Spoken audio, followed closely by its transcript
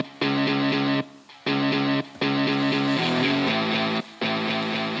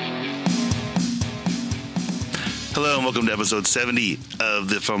welcome to episode 70 of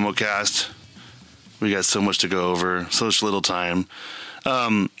the FOMOcast. We got so much to go over, so much little time.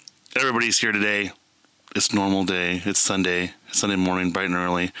 Everybody's here today. It's normal day. It's Sunday morning, bright and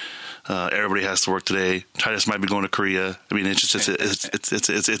early. Everybody has to work today. Titus might be going to Korea. I mean, it's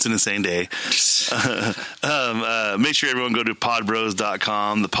an insane day. Make sure everyone go to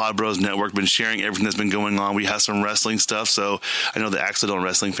podbros.com. The Podbros Network been sharing everything that's been going on. We have some wrestling stuff, so I know the accidental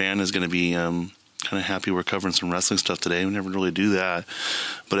wrestling fan is going to be kind of happy we're covering some wrestling stuff today. We never really do that,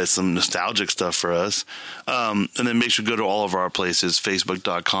 but it's some nostalgic stuff for us. And then make sure to go to all of our places,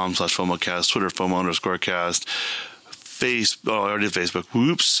 facebook.com/FOMOcast, Twitter, FOMO_cast, I already did Facebook.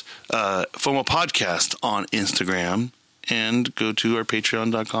 Whoops. FOMO Podcast on Instagram, and go to our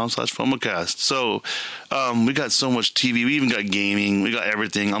patreon.com/FOMOcast. So, we got so much TV. We even got gaming. We got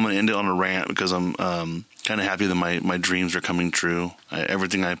everything. I'm going to end it on a rant because I'm, kind of happy that my dreams are coming true.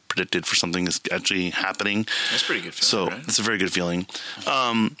 Everything I predicted for something is actually happening. That's a pretty good feeling, So right? It's a very good feeling.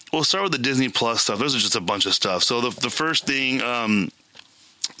 We'll start with the Disney Plus stuff. Those are just a bunch of stuff. So the first thing,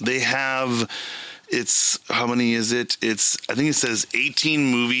 they have, it's, how many is it? I think it says 18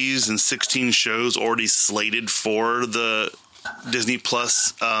 movies and 16 shows already slated for the Disney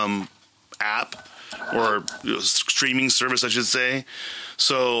Plus app, or streaming service, I should say.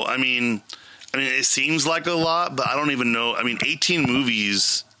 So, I mean, it seems like a lot, but I don't even know. I mean, 18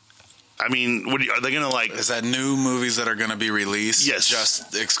 movies. I mean, are they going to like? Is that new movies that are going to be released? Yes.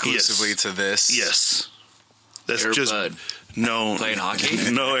 Just exclusively to this? Yes. That's Air just Bud no playing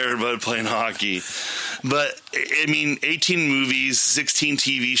hockey. No Air Bud playing hockey. But I mean, 18 movies, 16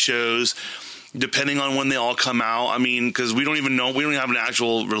 TV shows, depending on when they all come out. I mean, because we don't even know. We don't have an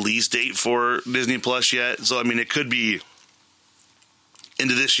actual release date for Disney Plus yet. So I mean, it could be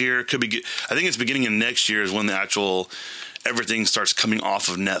into this year. It could be. I think it's beginning of next year is when the actual everything starts coming off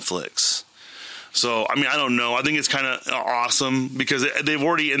of Netflix. So, I mean, I don't know. I think it's kind of awesome because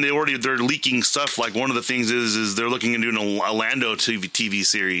they're leaking stuff. Like one of the things is they're looking into doing a Lando TV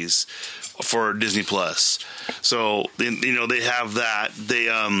series for Disney Plus. So, they have that.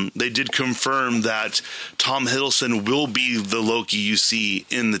 They did confirm that Tom Hiddleston will be the Loki you see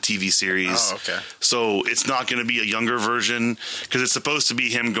in the TV series. Oh, okay. So it's not going to be a younger version because it's supposed to be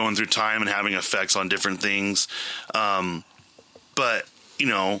him going through time and having effects on different things. But,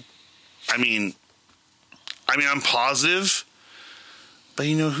 I mean, I'm positive, but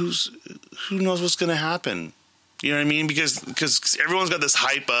who knows what's going to happen? You know what I mean? Because everyone's got this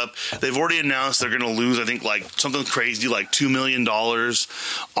hype up. They've already announced they're going to lose, I think, like something crazy, like $2 million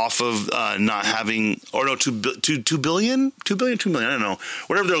off of not having, or no, $2 billion, I don't know,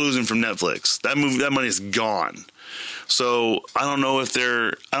 whatever they're losing from Netflix. That money is gone. So I don't know if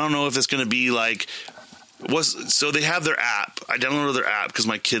it's going to be like. So they have their app. I downloaded their app because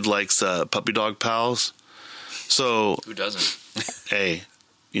my kid likes Puppy Dog Pals. So Who doesn't? Hey,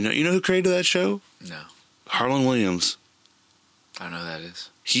 you know who created that show? No. Harlan Williams. I don't know who that is.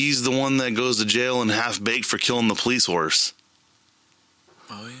 He's the one that goes to jail and half baked for killing the police horse.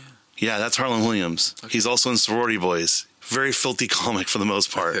 Oh yeah. Yeah, that's Harlan Williams. Okay. He's also in Sorority Boys. Very filthy comic for the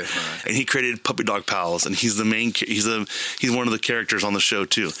most part. Right. And he created Puppy Dog Pals, and he's the main. He's one of the characters on the show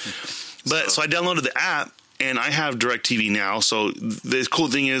too. But so I downloaded the app, and I have DirecTV now. So the cool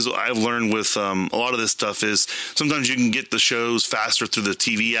thing is I've learned with a lot of this stuff is sometimes you can get the shows faster through the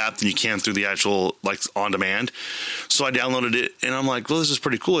TV app than you can through the actual like on demand. So I downloaded it, and I'm like, well, this is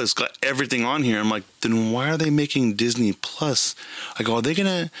pretty cool. It's got everything on here. I'm like, then why are they making Disney Plus? I go, are they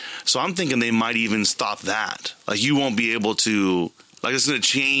gonna? So I'm thinking they might even stop that. Like you won't be able to. Like it's going to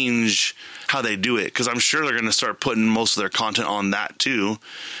change how they do it because I'm sure they're going to start putting most of their content on that too,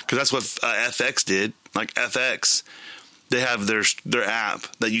 because that's what FX did. Like FX, they have their app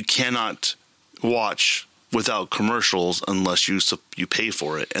that you cannot watch without commercials unless you pay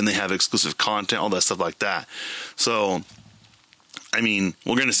for it, and they have exclusive content, all that stuff like that. So, I mean,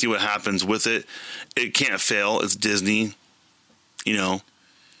 we're going to see what happens with it. It can't fail. It's Disney,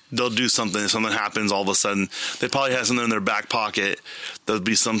 They'll do something. If something happens, all of a sudden, they probably have something in their back pocket. There'll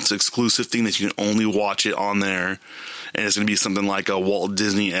be some exclusive thing that you can only watch it on there. And it's going to be something like a Walt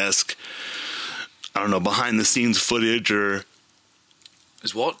Disney-esque, I don't know, behind-the-scenes footage or...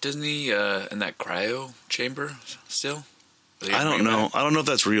 Is Walt Disney in that cryo chamber still? I don't know. I don't know if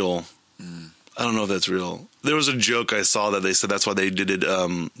that's real. I don't know if that's real. There was a joke I saw that they said that's why they did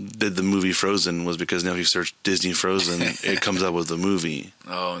the movie Frozen was because now if you search Disney Frozen, it comes up with the movie.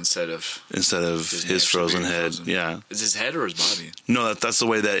 Oh, instead of Disney his frozen head. Frozen. Yeah. Is his head or his body? No, that's the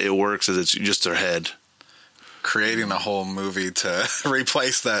way that it works. Is it's just their head. Creating a whole movie to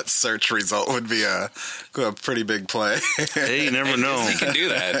replace that search result would be a pretty big play. Hey, you never know. Disney can do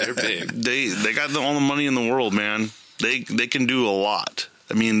that. They're big. They got all the money in the world, man. They can do a lot.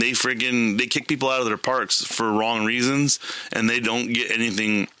 I mean, they kick people out of their parks for wrong reasons, and they don't get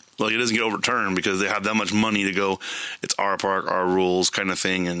anything. Like, it doesn't get overturned because they have that much money to go, it's our park, our rules kind of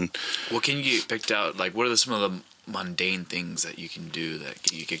thing. And what can you get picked out? Like, what are some of the mundane things that you can do that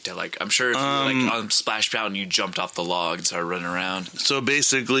get you kicked out? Like, I'm sure if you were like on Splash Mountain, you jumped off the log and started running around. So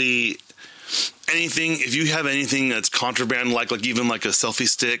basically, if you have anything that's contraband, like even like a selfie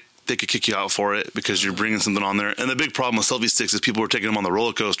stick, they could kick you out for it because you're bringing something on there. And the big problem with selfie sticks is people were taking them on the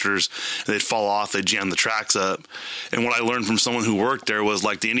roller coasters and they'd fall off, they'd jam the tracks up. And what I learned from someone who worked there was,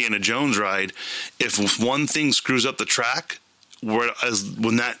 like the Indiana Jones ride, if one thing screws up the track, whereas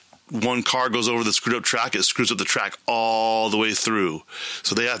when that one car goes over the screwed up track, it screws up the track all the way through.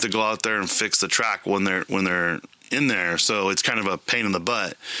 So they have to go out there and fix the track when they're in there. So it's kind of a pain in the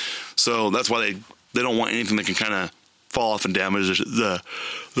butt. So that's why they don't want anything that can kind of fall off and damage the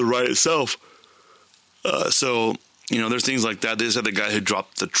ride itself. So, there's things like that. They just had the guy who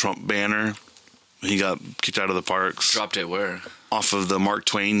dropped the Trump banner. He got kicked out of the parks. Dropped it where? Off of the Mark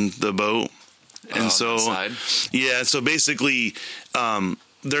Twain, the boat. And so, yeah, so basically,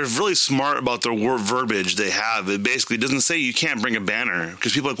 they're really smart about their word verbiage they have. It basically doesn't say you can't bring a banner,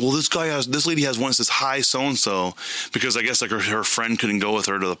 because people are like, well, this lady has one that says hi so-and-so, because I guess like her friend couldn't go with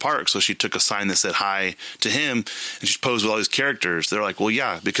her to the park, so she took a sign that said hi to him, and she posed with all these characters. They're like, well,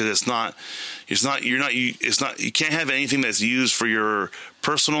 yeah, because you can't have anything that's used for your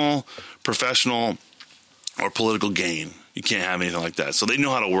personal, professional, or political gain. You can't have anything like that. So they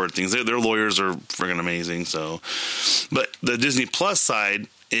know how to word things. Their lawyers are friggin' amazing. So, but the Disney Plus side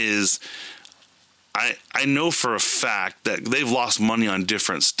is, I know for a fact that they've lost money on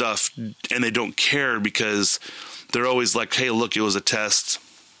different stuff, and they don't care because they're always like, hey, look, it was a test.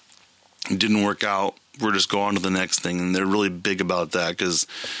 It didn't work out. We're just going on to the next thing. And they're really big about that because,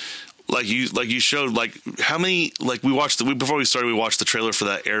 like you showed, like how many, like before we started, we watched the trailer for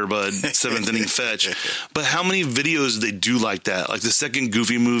that Air Bud 7th inning fetch, but how many videos did they do like that? Like the second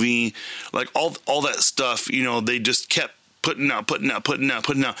Goofy movie, like all that stuff, they just kept putting out,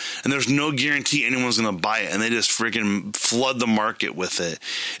 and there's no guarantee anyone's going to buy it, and they just freaking flood the market with it.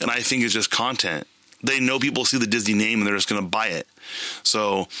 And I think it's just content. They know people see the Disney name and they're just going to buy it.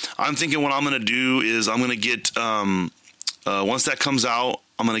 So I'm thinking what I'm going to do is I'm going to get, once that comes out,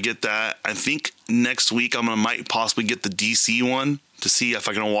 I'm going to get that. I think next week might possibly get the DC one to see if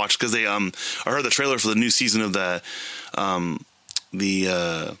I can watch, because I heard the trailer for the new season of the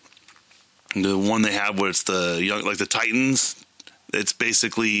one they have where it's the young, like the Titans. It's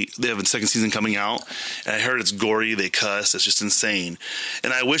basically, they have a second season coming out, and I heard it's gory, they cuss, it's just insane.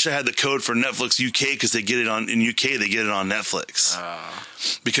 And I wish I had the code for Netflix UK, because they get it on Netflix.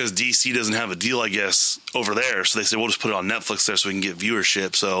 Because DC doesn't have a deal, I guess, over there. So they say, we'll just put it on Netflix there so we can get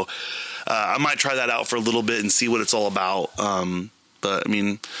viewership. So I might try that out for a little bit and see what it's all about. But I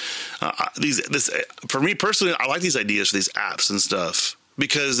mean, for me personally, I like these ideas for these apps and stuff,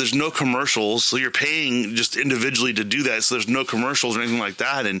 because there's no commercials. So you're paying just individually to do that. So there's no commercials or anything like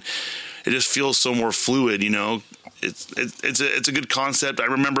that. And it just feels so more fluid, It's a good concept. I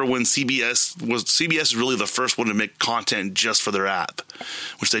remember when CBS is really the first one to make content just for their app,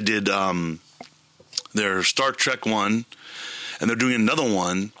 which they did their Star Trek one, and they're doing another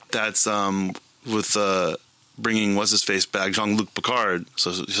one that's with bringing what's-his-face back, Jean-Luc Picard.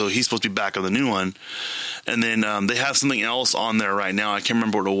 So he's supposed to be back on the new one. And then they have something else on there right now. I can't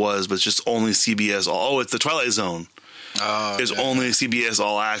remember what it was, but it's just only CBS. Oh, it's the Twilight Zone. It's only CBS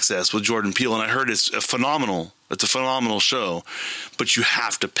All Access with Jordan Peele, and I heard it's phenomenal. It's a phenomenal show, but you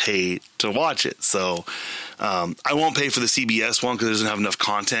have to pay to watch it. So I won't pay for the CBS one because it doesn't have enough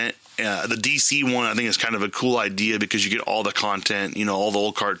content. The DC one, I think, is kind of a cool idea because you get all the content, all the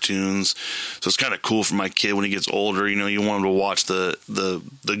old cartoons. So it's kind of cool for my kid when he gets older. You want him to watch the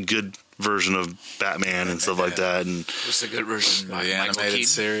good version of Batman and stuff like that. And what's the good version? The animated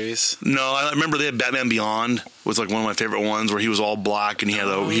series? No, I remember they had Batman Beyond was like one of my favorite ones, where he was all black and he had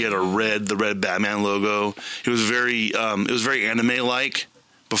the red Batman logo. It was very anime like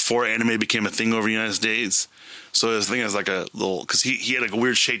before anime became a thing over the United States. So this thing is like a little, because he had like a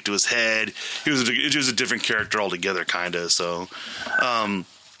weird shape to his head. It was a different character altogether, kind of. So,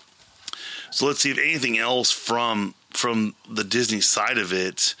 so let's see if anything else from the Disney side of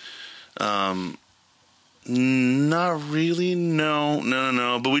it. Not really.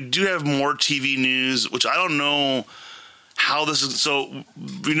 No. But we do have more TV news, which I don't know how this is. So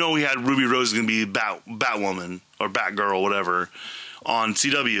we know we had Ruby Rose going to be Batwoman or Batgirl, whatever, on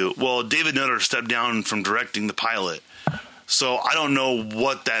CW. Well, David Nutter stepped down from directing the pilot. So I don't know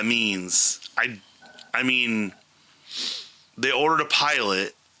what that means. I mean, they ordered a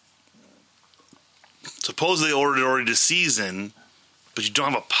pilot. supposedly ordered already to season, but you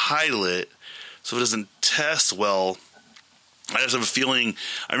don't have a pilot, so it doesn't test well. I just have a feeling.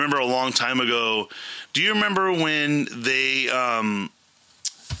 I remember a long time ago. Do you remember when they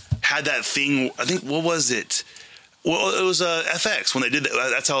had that thing? I think, what was it? Well, it was FX when they did that.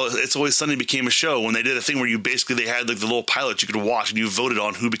 That's how It's Always Sunny became a show, when they did a thing where they had like the little pilot you could watch and you voted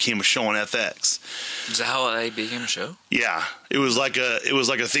on who became a show on FX. Is that how they became a show? Yeah, it was like a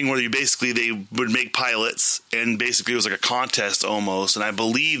thing where they would make pilots, and basically it was like a contest almost. And I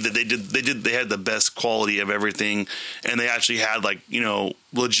believe that they had the best quality of everything, and they actually had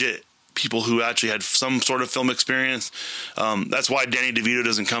legit people who actually had some sort of film experience. That's why Danny DeVito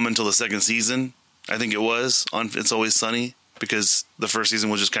doesn't come until the second season. I think it was on It's Always Sunny, because the first season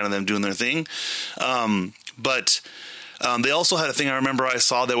was just kind of them doing their thing. But they also had a thing I remember I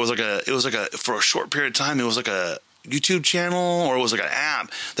saw that was for a short period of time, it was like a YouTube channel, or it was like an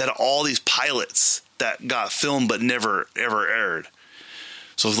app that had all these pilots that got filmed but never ever aired.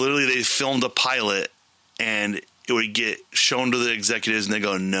 So literally they filmed a pilot and it would get shown to the executives and they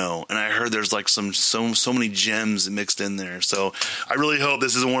go no. And I heard there's like so many gems mixed in there. So I really hope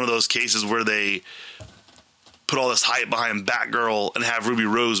this isn't one of those cases where they put all this hype behind Batgirl and have Ruby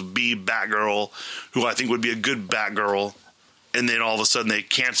Rose be Batgirl, who I think would be a good Batgirl, and then all of a sudden they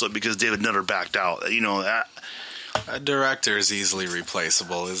cancel it because David Nutter backed out. That a director is easily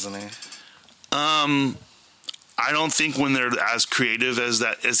replaceable, isn't he? I don't think when they're as creative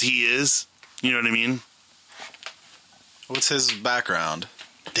as he is. You know what I mean? What's his background?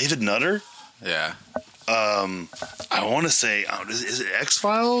 David Nutter? Yeah. I want to say, is it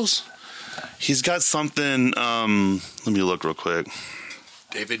X-Files? He's got something. Let me look real quick.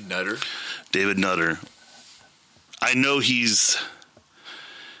 David Nutter. I know he's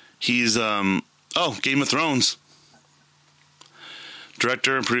Game of Thrones.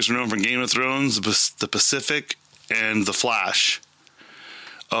 Director and producer known for Game of Thrones, The Pacific, and The Flash.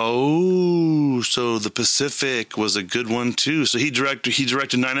 Oh, so The Pacific was a good one too. So he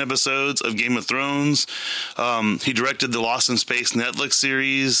directed 9 episodes of Game of Thrones. He directed the Lost in Space Netflix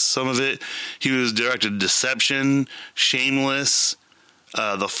series, some of it. He directed Deception, Shameless,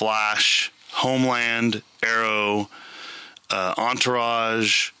 The Flash, Homeland, Arrow,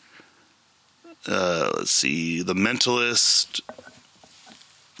 Entourage. Let's see, The Mentalist,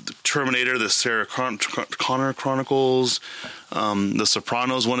 The Terminator, the Sarah Connor Chronicles, The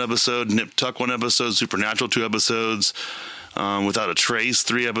Sopranos 1 episode, Nip Tuck 1 episode, Supernatural 2 episodes, Without a Trace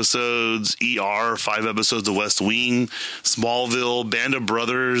 3 episodes, ER 5 episodes, The West Wing, Smallville, Band of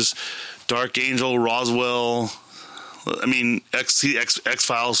Brothers, Dark Angel, Roswell. I mean,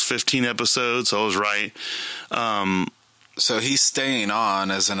 X-Files 15 episodes, so I was right. So he's staying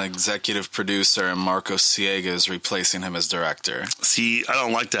on as an executive producer, and Marco Siega is replacing him as director. See, I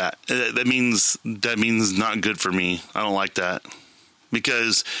don't like that. That means not good for me. I don't like that,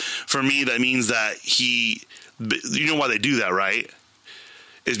 because for me that means that you know why they do that, right?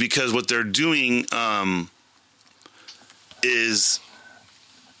 Is because what they're doing is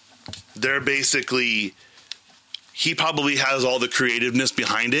they're basically, he probably has all the creativeness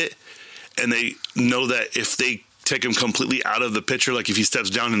behind it, and they know that if they take him completely out of the picture, like if he steps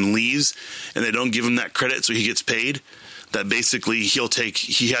down and leaves and they don't give him that credit so he gets paid, that basically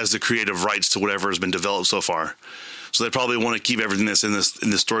he has the creative rights to whatever has been developed so far. So they probably want to keep everything that's in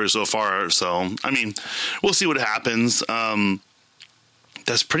this story so far. So I mean, we'll see what happens.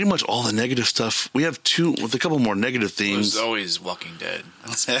 That's pretty much all the negative stuff. We have a couple more negative things. There's always Walking Dead.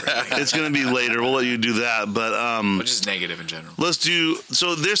 It's going to be later. We'll let you do that. But which is negative in general.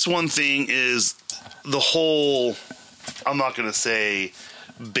 So this one thing is the whole, I'm not going to say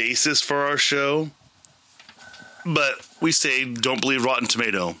basis for our show, but we say don't believe Rotten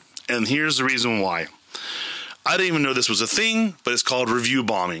Tomato. And here's the reason why. I didn't even know this was a thing, but it's called review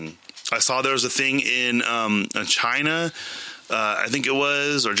bombing. I saw there was a thing in China, I think it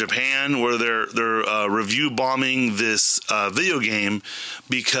was, or Japan, where they're review bombing this video game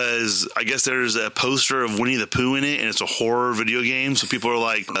because I guess there's a poster of Winnie the Pooh in it, and it's a horror video game. So people are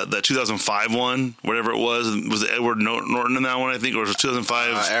like, the 2005 one, whatever it was it Edward Norton in that one, I think, or was it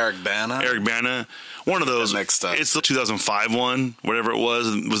 2005? Eric Bana. One of those. Mixed up. It's the 2005 one, whatever it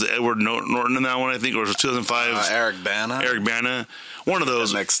was it Edward Norton in that one, I think, or was it 2005? Eric Bana. One of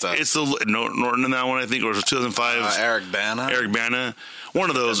those. Mixed up. It's the Norton in that one, I think, or was it 2005? Eric Bana.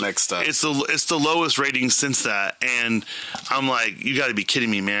 One of those. Mixed up. It's the lowest rating since that, and I'm like, you got to be kidding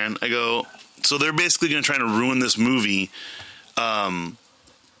me, man. I go, so they're basically going to try to ruin this movie. I'm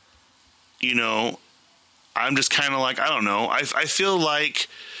just kind of like, I don't know. I feel like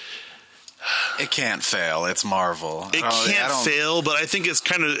It can't fail. It's Marvel. It can't fail, but I think it's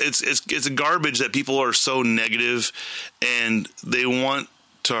kind of it's a garbage that people are so negative and they want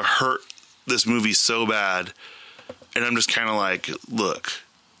to hurt this movie so bad. And I'm just kind of like, look,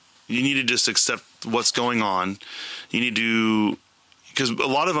 you need to just accept what's going on. You need to, because a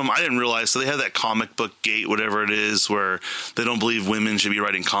lot of them I didn't realize. So they have that comic book gate, whatever it is, where they don't believe women should be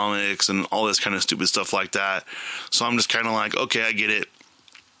writing comics and all this kind of stupid stuff like that. So I'm just kind of like, okay, I get it.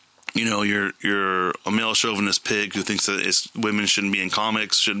 You know, you're a male chauvinist pig who thinks that women shouldn't be in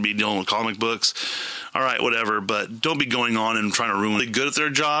comics, shouldn't be dealing with comic books. All right, whatever. But don't be going on and trying to ruin. Really good at their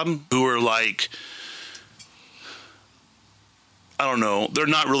job, who are like, I don't know, they're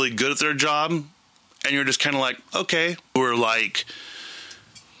not really good at their job, and you're just kind of like, okay. Who are like,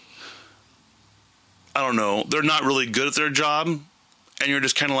 I don't know, they're not really good at their job, and you're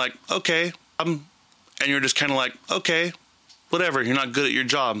just kind of like, okay. And you're just kind of like, okay, whatever. You're not good at your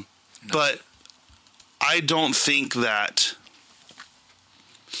job. No. But I don't think that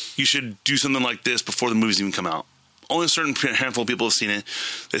you should do something like this before the movies even come out. Only a certain handful of people have seen it.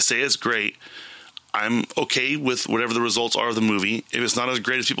 They say it's great. I'm okay with whatever the results are of the movie. If it's not as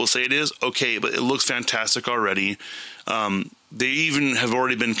great as people say it is, okay, but it looks fantastic already. They even have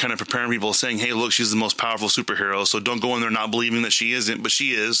already been kind of preparing people, saying, hey, look, she's the most powerful superhero, so don't go in there not believing that she isn't, but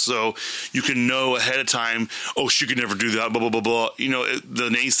she is. So you can know ahead of time, oh, she could never do that, blah, blah, blah, blah. You know, the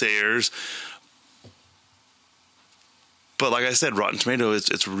naysayers. But like I said, Rotten Tomatoes,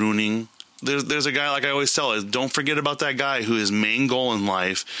 it's ruining. There's a guy, like I always tell is, don't forget about that guy whose main goal in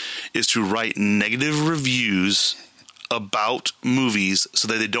life is to write negative reviews about movies so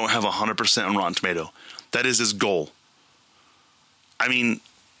that they don't have 100% on Rotten Tomato. That is his goal. I mean,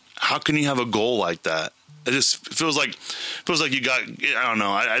 how can you have a goal like that? It just feels like you got, I don't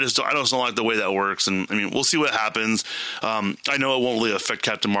know. I just don't like the way that works. And I mean, we'll see what happens. I know it won't really affect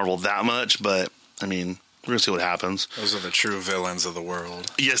Captain Marvel that much, but I mean, we're gonna see what happens. Those are the true villains of the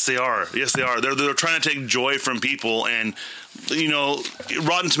world. Yes, they are. Yes, they are. They're trying to take joy from people, and you know,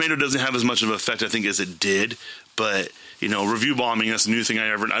 Rotten Tomato doesn't have as much of an effect, I think, as it did. But you know, review bombing, that's a new thing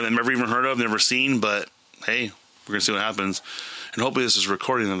I've never even heard of, never seen. But hey, we're gonna see what happens. And hopefully this is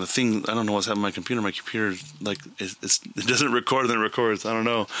recording. And the thing, I don't know what's happening with my computer. My computer, like, it doesn't record, then it records. I don't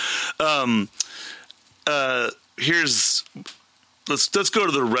know. Let's go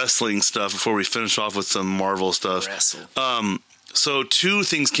to the wrestling stuff before we finish off with some Marvel stuff. So two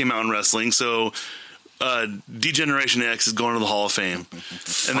things came out in wrestling. So D-Generation X is going to the Hall of Fame,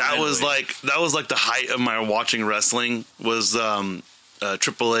 and that was like the height of my watching wrestling was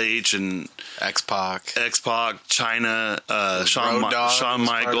Triple H and X-Pac, China, Shawn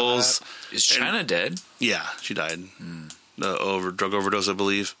Michaels. Is China dead? Yeah, she died. Drug overdose, I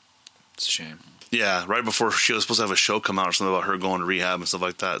believe. It's a shame. Yeah, right before she was supposed to have a show come out or something about her going to rehab and stuff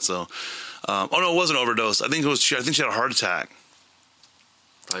like that. So, it wasn't overdose. I think she had a heart attack.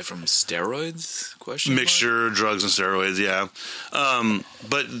 Probably from steroids? Mixture, drugs and steroids, yeah.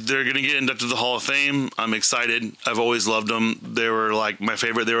 But they're going to get inducted to the Hall of Fame. I'm excited. I've always loved them. They were like my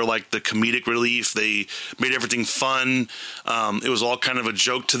favorite. They were like the comedic relief. They made everything fun. It was all kind of a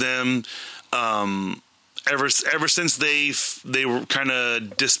joke to them. Ever since they were kind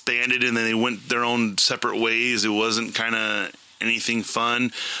of disbanded and then they went their own separate ways, it wasn't kind of anything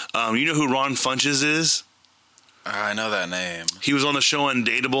fun. You know who Ron Funches is? I know that name. He was on the show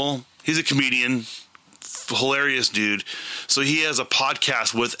Undateable. He's a comedian, hilarious dude. So he has a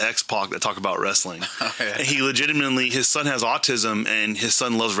podcast with X-Pac that talk about wrestling. Oh, yeah. And he legitimately, his son has autism and his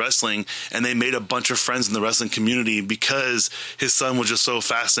son loves wrestling, and they made a bunch of friends in the wrestling community because his son was just so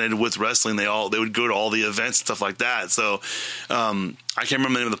fascinated with wrestling. They would go to all the events and stuff like that. So I can't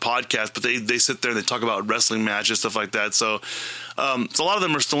remember the name of the podcast, but they sit there and they talk about wrestling matches, stuff like that. So a lot of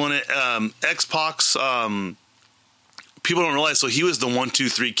them are still in it. X-Pac's people don't realize, so he was the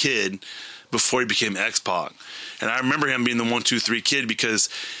 1-2-3 kid before he became X-Pac. And I remember him being the 1-2-3 kid because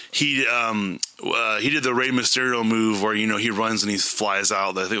he did the Rey Mysterio move where, you know, he runs and he flies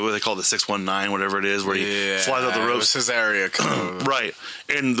out. I think what they call the 619, whatever it is, where he flies out the ropes. It was his area code. Right.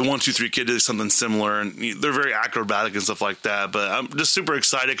 And the 1-2-3 kid did something similar, and they're very acrobatic and stuff like that. But I'm just super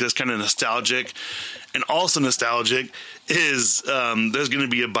excited because it's kind of nostalgic. And also nostalgic is there's going to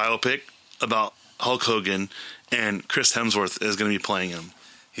be a biopic about Hulk Hogan, and Chris Hemsworth is going to be playing him.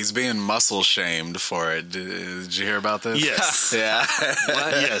 He's being muscle shamed for it. Did you hear about this? Yes. Yeah.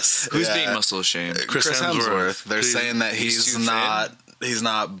 What? Yes. Who's being muscle shamed? Chris Hemsworth. They're saying that he's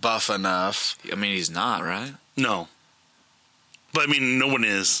not buff enough. I mean, he's not, right? No. But I mean, no one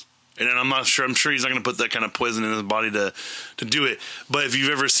is. And I'm sure he's not going to put that kind of poison in his body to do it. But if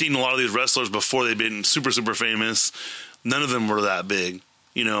you've ever seen a lot of these wrestlers before they've been super, super famous, none of them were that big,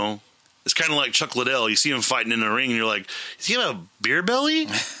 you know? it's kind of like Chuck Liddell. You see him fighting in the ring, and you're like, does he have a beer belly?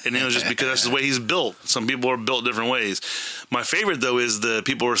 And it was just because that's the way he's built. Some people are built different ways. My favorite, though, is the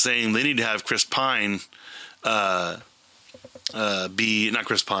people were saying they need to have Chris Pine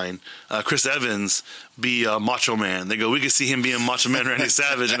Chris Evans be Macho Man. They go, we could see him being Macho Man Randy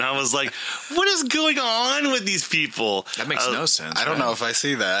Savage. And I was like, what is going on with these people? That makes no sense. I don't know if I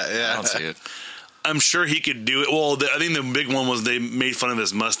see that. Yeah. I don't see it. I'm sure he could do it. Well, I think the big one was they made fun of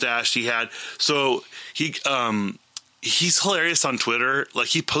his mustache he had. So he's hilarious on Twitter. Like,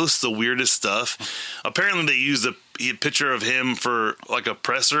 he posts the weirdest stuff. Apparently they used a picture of him for like a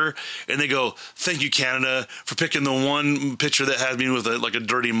presser, and they go, thank you, Canada, for picking the one picture that has me with a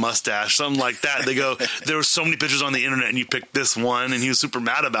dirty mustache, something like that. They go, there were so many pictures on the internet and you picked this one, and he was super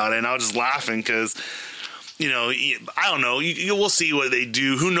mad about it. And I was just laughing because, I don't know. We'll see what they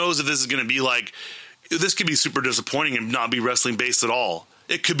do. Who knows if this is going to be like, this could be super disappointing and not be wrestling based at all.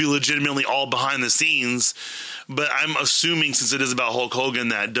 It could be legitimately all behind the scenes, but I'm assuming since it is about Hulk Hogan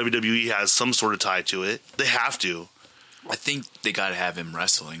that WWE has some sort of tie to it. They have to. I think they got to have him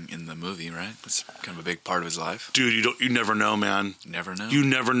wrestling in the movie, right? That's kind of a big part of his life. Dude, you never know, man. Never know. You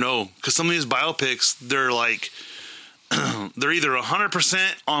never know, because some of these biopics, they're like, they're either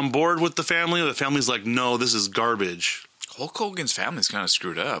 100% on board with the family, or the family's like, no, this is garbage. Hulk Hogan's family's kind of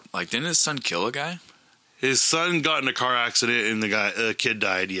screwed up. Like, didn't his son kill a guy? His son got in a car accident, and the kid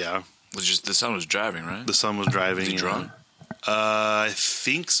died. Yeah, The son was driving, right? the son was driving. Was he drunk? I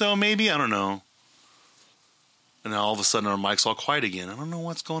think so. Maybe, I don't know. And now all of a sudden our mic's all quiet again. I don't know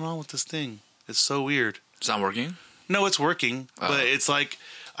what's going on with this thing. It's so weird. It's not working? No, it's working, Oh. but it's like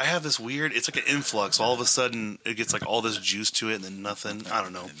I have this weird. It's like an influx. All of a sudden, it gets like all this juice to it, and then nothing. I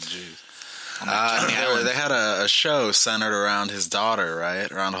don't know. They had a show centered around his daughter,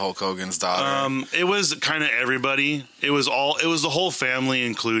 right? Around Hulk Hogan's daughter. It was kind of everybody. It was the whole family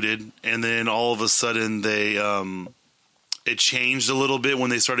included, and then all of a sudden they it changed a little bit when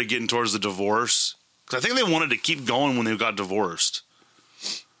they started getting towards the divorce. Because I think they wanted to keep going when they got divorced.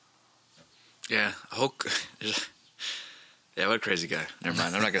 Yeah, Hulk. Yeah, what a crazy guy. Never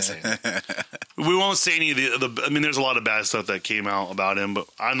mind. I'm not gonna say it. We won't say any of the. I mean, there's a lot of bad stuff that came out about him, but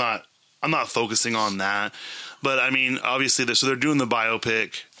I'm not focusing on that. But I mean, obviously, they're doing the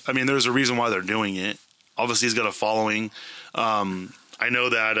biopic. I mean, there's a reason why they're doing it. Obviously, he's got a following. I know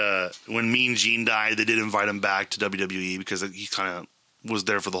that when Mean Gene died, they did invite him back to WWE because he kind of was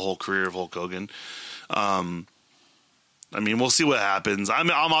there for the whole career of Hulk Hogan. I mean, we'll see what happens. I'm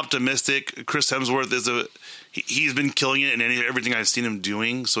optimistic. Chris Hemsworth he's been killing it in everything I've seen him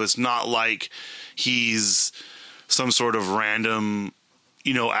doing. So it's not like he's some sort of random,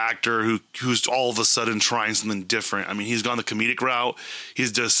 actor who's all of a sudden trying something different. I mean, he's gone the comedic route.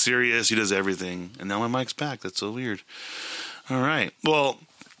 He's just serious. He does everything. And now my mic's back. That's so weird. All right. Well,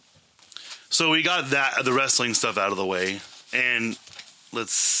 so we got the wrestling stuff out of the way, and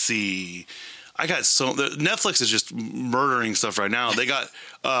let's see. Netflix is just murdering stuff right now. They got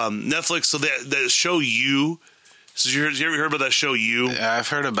Netflix, so the show You. So you ever heard about that show You? Yeah, I've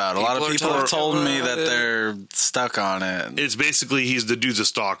heard about it. A lot of people have told me that they're stuck on it. It's basically the dude's a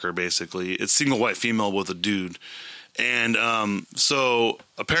stalker. Basically, it's single white female with a dude, and so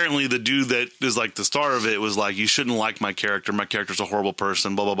apparently the dude that is like the star of it was like, you shouldn't like my character. My character's a horrible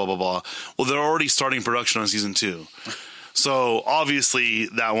person. Blah blah blah blah blah. Well, they're already starting production on season 2. So obviously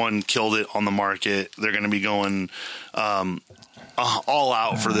that one killed it on the market. They're going to be going all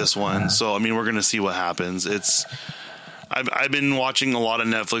out for this one. So I mean, we're going to see what happens. I've been watching a lot of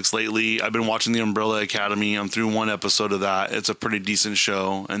Netflix lately. I've been watching The Umbrella Academy. I'm through one episode of that. It's a pretty decent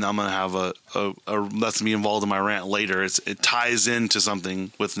show, and I'm going to have that's going to be involved in my rant later. It ties into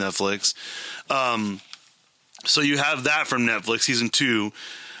something with Netflix. So you have that from Netflix, season 2.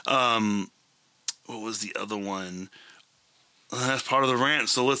 What was the other one? That's part of the rant,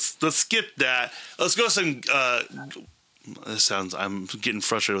 so let's skip that. Let's go some. I'm getting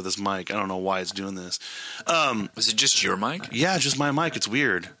frustrated with this mic. I don't know why it's doing this. Was it just your mic? Yeah, just my mic. It's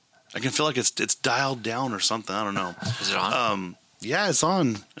weird. I can feel like it's dialed down or something. I don't know. Is it on? Yeah, it's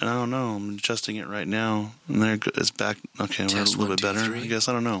on, and I don't know. I'm adjusting it right now, and there it's back. Okay, we're a little bit better. 3. I guess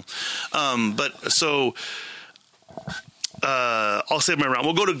I don't know. But so. I'll save my round.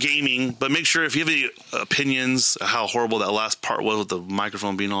 We'll go to gaming, but make sure if you have any opinions how horrible that last part was with the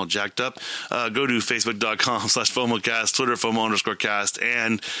microphone being all jacked up, go to facebook.com/FOMOcast, Twitter FOMO_cast,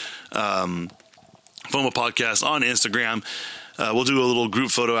 and FOMO podcast on Instagram. We'll do a little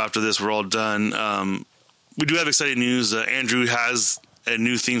group photo after this. We're all done. We do have exciting news. Andrew has a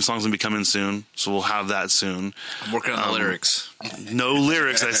new theme song's gonna be coming soon, so we'll have that soon. I'm working on the lyrics. No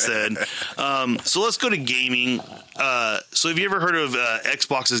lyrics, I said. So let's go to gaming. So have you ever heard of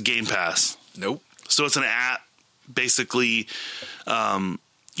Xbox's Game Pass? Nope. So it's an app, basically.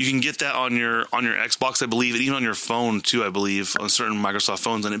 You can get that on your Xbox, I believe, and even on your phone too, I believe, on certain Microsoft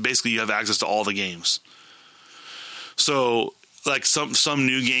phones. And basically you have access to all the games. So like some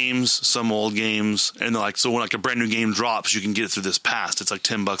new games, some old games, and like so when like a brand new game drops, you can get it through this pass. It's like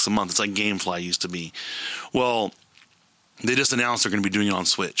 $10 a month. It's like GameFly used to be. Well, they just announced they're going to be doing it on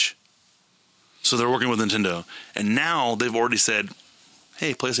Switch. So they're working with Nintendo, and now they've already said,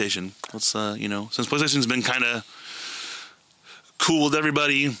 "Hey, PlayStation, let's since PlayStation's been kind of cool with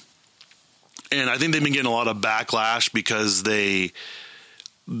everybody, and I think they've been getting a lot of backlash because they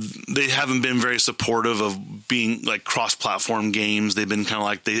haven't been very supportive of being like cross-platform games. They've been kind of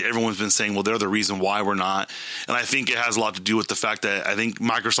like everyone's been saying, well, they're the reason why we're not. And I think it has a lot to do with the fact that I think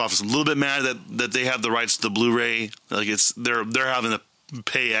Microsoft is a little bit mad that they have the rights to the Blu-ray. Like they're having to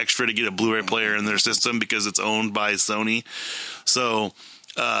pay extra to get a Blu-ray player in their system because it's owned by Sony. So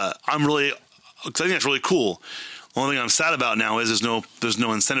I think that's really cool. The only thing I'm sad about now is there's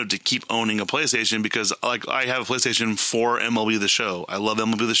no incentive to keep owning a PlayStation because like I have a PlayStation 4 MLB The Show. I love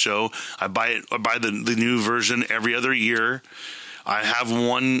MLB The Show. I buy the new version every other year. I have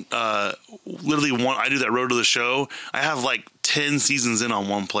one. I do that Road to the Show. I have like 10 seasons in on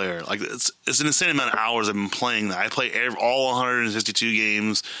one player. Like it's an insane amount of hours I've been playing that. I play all 162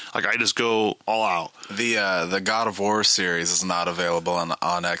 games. Like I just go all out. The God of War series is not available on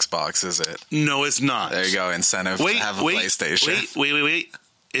Xbox, is it? No, it's not. There you go. Incentive to have a PlayStation. Wait.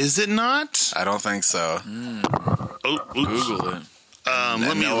 Is it not? I don't think so. Oh, Google it.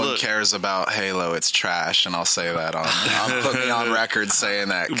 Let me no look. one cares about Halo. It's trash, and I'll say that I'll put me on record saying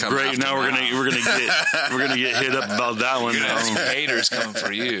that. Great. Now we're gonna get hit up about that one. Haters coming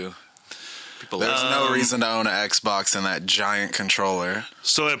for you. There's no reason to own an Xbox and that giant controller.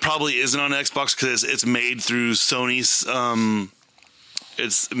 So it probably isn't on Xbox because it's made through Sony's.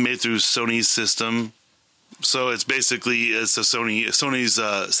 It's made through Sony's system. So it's Sony's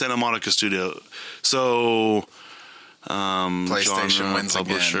Santa Monica studio. So. PlayStation genre, wins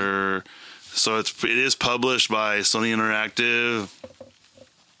publisher. again. So it is published by Sony Interactive.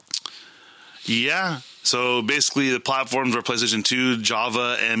 Yeah. So basically the platforms are PlayStation 2,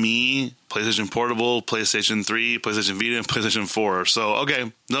 Java, ME, PlayStation Portable, PlayStation 3, PlayStation Vita, and PlayStation 4. So,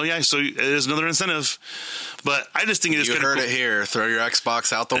 okay. No, yeah, so it is another incentive. But I just think it is kind of cool. You heard it here. Throw your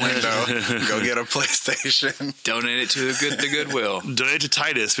Xbox out the window. Go get a PlayStation. Donate it to the Goodwill. Donate it to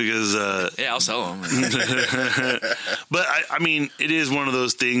Titus because... yeah, I'll sell them. But, I mean, it is one of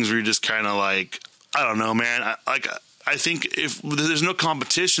those things where you're just kind of like, I don't know, man. I think if there's no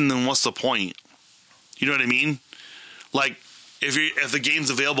competition, then what's the point? You know what I mean? Like, if the game's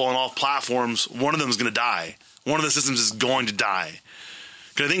available on all platforms, one of them is going to die. One of the systems is going to die.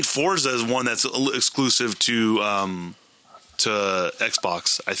 Because I think Forza is one that's exclusive to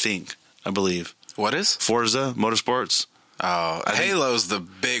Xbox. I believe. What is Forza Motorsports? Oh, Halo's the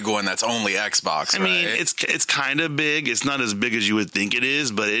big one that's only Xbox. I mean, it's kind of big. It's not as big as you would think it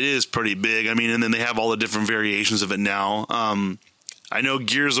is, but it is pretty big. I mean, and then they have all the different variations of it now. I know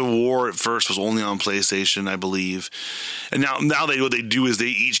Gears of War at first was only on PlayStation, I believe. And now what they do is they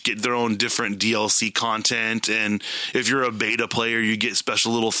each get their own different DLC content, and if you're a beta player, you get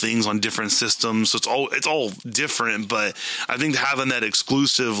special little things on different systems. So it's all different, but I think having that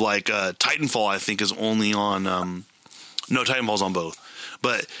exclusive like Titanfall, I think is only on no, Titanfall's on both.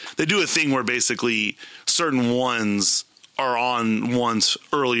 But they do a thing where basically certain ones are on ones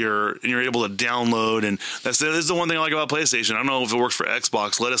earlier and you're able to download, and this is the one thing I like about PlayStation. I don't know if it works for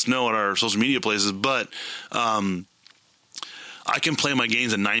Xbox. Let us know at our social media places, but I can play my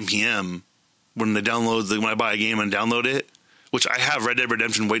games at 9 p.m. when I buy a game and download it, which I have Red Dead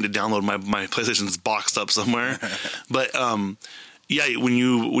Redemption waiting to download. My PlayStation's boxed up somewhere. But yeah, when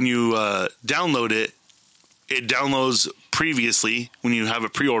you download it, it downloads previously when you have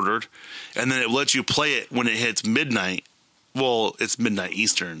it pre-ordered, and then it lets you play it when it hits midnight. Well, it's midnight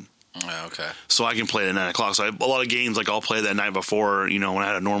Eastern. Oh, okay. So I can play it at 9 o'clock. So a lot of games, like I'll play that night before, when I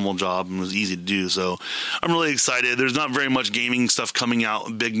had a normal job and it was easy to do. So I'm really excited. There's not very much gaming stuff coming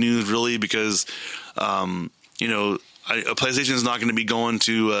out, big news really, because, PlayStation is not going to be going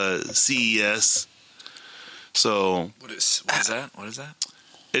to CES. So What is that? What is that?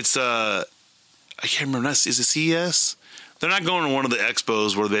 It's I can't remember. Is it CES? They're not going to one of the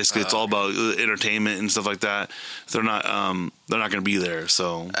expos where basically it's all about entertainment and stuff like that. They're not going to be there.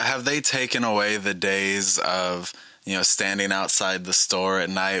 So have they taken away the days of standing outside the store at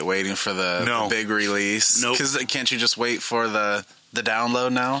night waiting for the big release? Nope. Because can't you just wait for the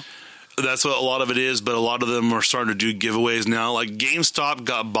download now? That's what a lot of it is, but a lot of them are starting to do giveaways now. Like GameStop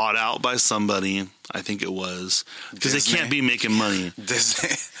got bought out by somebody, I think it was, because they can't be making money. Disney.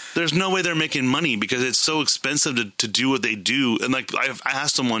 There's no way they're making money because it's so expensive to do what they do. And like I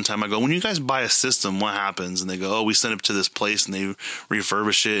asked them one time, I go, when you guys buy a system, what happens? And they go, oh, we send it to this place and they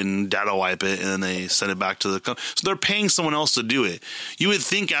refurbish it and data wipe it, and then they send it back to the company. So they're paying someone else to do it. You would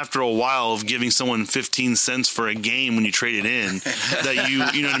think after a while of giving someone 15 cents for a game when you trade it in that you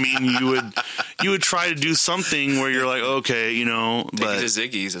know what I mean? You would try to do something where you're like, okay, Take but it to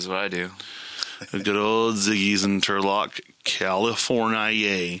Ziggy's is what I do. good old Ziggy's in Turlock,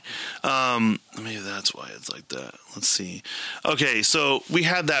 California. Maybe that's why it's like that. Let's see. Okay, so we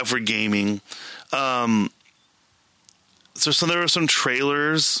had that for gaming. So there were some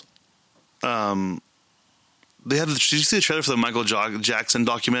trailers. Did you see the trailer for the Michael Jackson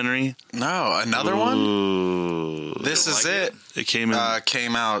documentary? No, another one? This is it. It came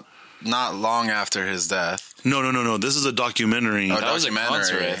out not long after his death. No. This is a documentary. Oh, That was a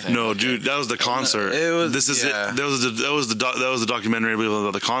concert, I think. No, dude, that was the concert. It was- This is yeah. it. That was the documentary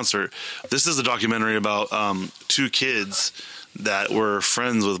about the concert. This is the documentary about two kids that were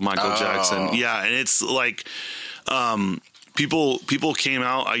friends with Michael Jackson. Yeah, and it's like people came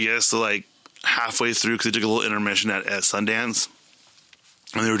out, I guess, like halfway through because they took a little intermission at Sundance.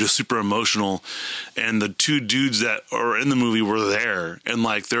 And they were just super emotional, and the two dudes that are in the movie were there, and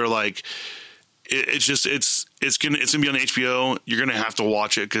like they're like, it's gonna be on HBO. You're gonna have to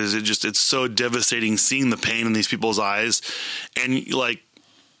watch it because it's so devastating seeing the pain in these people's eyes, and like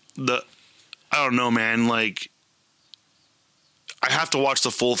I don't know, man. Like I have to watch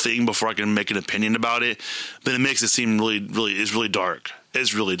the full thing before I can make an opinion about it, but it makes it seem it's really dark.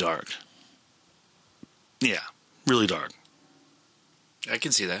 It's really dark. Yeah, really dark. I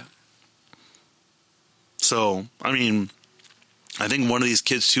can see that. So, I mean, I think one of these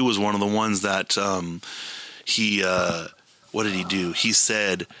kids too was one of the ones that what did he do? He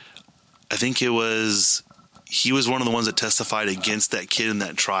said, I think he was one of the ones that testified against that kid in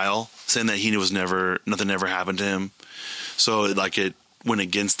that trial, saying that nothing ever happened to him. So like it went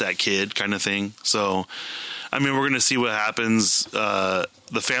against that kid kind of thing. So, I mean, we're going to see what happens.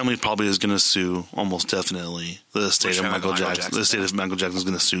 The family probably is going to sue, almost definitely. The estate of Michael Jackson. The estate of Michael Jackson is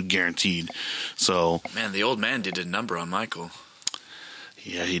going to sue, guaranteed. So, man, the old man did a number on Michael.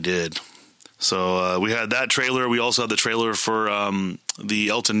 Yeah, he did. So we had that trailer. We also had the trailer for the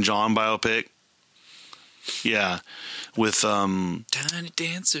Elton John biopic. Yeah, with Tiny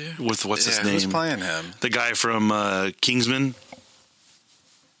Dancer. With what's his name? Who's playing him? The guy from Kingsman.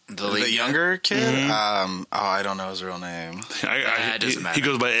 The younger kid? Mm-hmm. I don't know his real name. It doesn't matter. He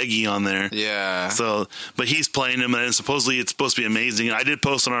goes by Eggy on there. Yeah. So, but he's playing him, and supposedly it's supposed to be amazing. I did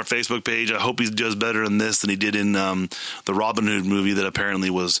post on our Facebook page. I hope he does better in this than he did in the Robin Hood movie that apparently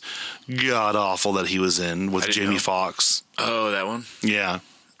was god awful that he was in with Jamie Foxx. Oh, that one? Yeah.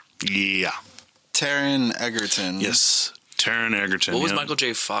 Taron Egerton. Yes, Taron Egerton. What was Michael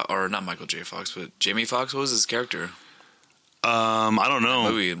J. Fox, or not Michael J. Fox, but Jamie Foxx? What was his character? I don't know.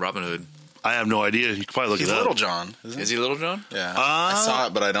 Movie in Robin Hood. I have no idea. You could probably look He's it up. Little John. Is he Little John? Yeah. I saw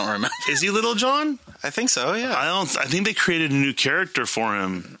it, but I don't remember. Is he Little John? I think so, yeah. I think they created a new character for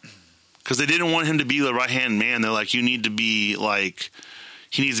him because they didn't want him to be the right-hand man. They're like, he needs to be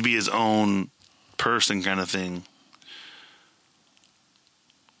his own person kind of thing.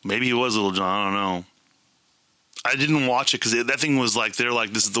 Maybe he was Little John. I don't know. I didn't watch it because that thing was like, they're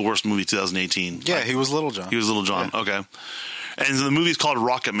like, this is the worst movie 2018. Yeah, he was Little John. He was Little John. Yeah. Okay. And the movie's called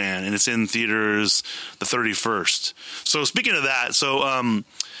Rocket Man, and it's in theaters the 31st. So speaking of that,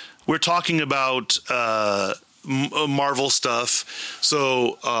 we're talking about Marvel stuff.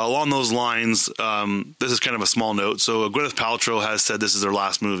 So along those lines, this is kind of a small note. So Gwyneth Paltrow has said this is her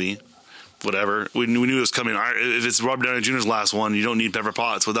last movie. Whatever. We knew it was coming. If it's Robert Downey Jr.'s last one, you don't need Pepper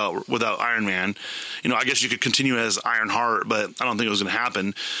Potts without Iron Man. I guess you could continue as Ironheart, but I don't think it was going to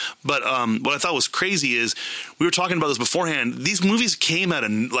happen. But what I thought was crazy is we were talking about this beforehand. These movies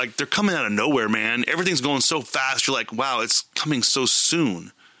they're coming out of nowhere, man. Everything's going so fast. You're like, wow, it's coming so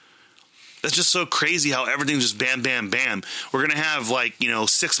soon. That's just so crazy how everything's just bam, bam, bam. We're going to have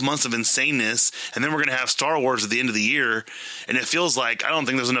 6 months of insaneness, and then we're going to have Star Wars at the end of the year. And it feels like I don't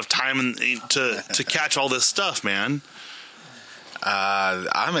think there's enough time to catch all this stuff, man.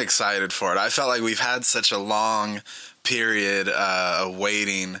 I'm excited for it. I felt like we've had such a long period of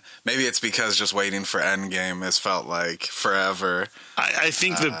waiting. Maybe it's because just waiting for Endgame has felt like forever. I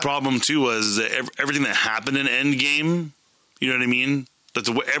think the problem, too, was that everything that happened in Endgame, you know what I mean? That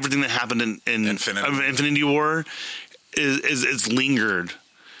everything that happened in Infinity War is lingered,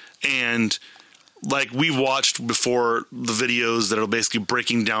 and like we watched before the videos that are basically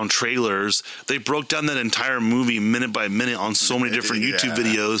breaking down trailers. They broke down that entire movie minute by minute on so many different YouTube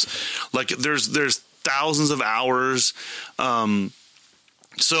videos. Like there's thousands of hours.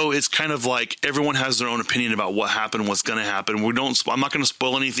 So it's kind of like everyone has their own opinion about what happened, what's going to happen. I'm not going to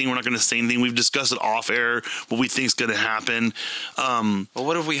spoil anything. We're not going to say anything. We've discussed it off air, what we think is going to happen. Well,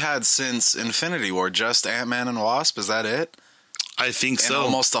 what have we had since Infinity War? Just Ant-Man and Wasp? Is that it? I think so.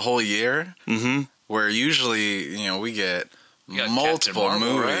 Almost a whole year? Mm-hmm. Where usually, we get multiple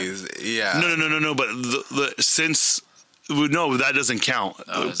Marvel, movies. Right? Yeah. No. But since... No, that doesn't count.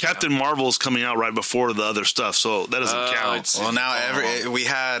 Captain Marvel's coming out right before the other stuff, so that doesn't count. Well, now we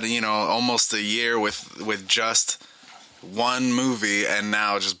had almost a year with just one movie, and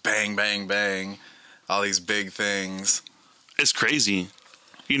now just bang, bang, bang, all these big things. It's crazy.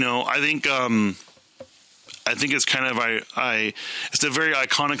 I think it's kind of it's a very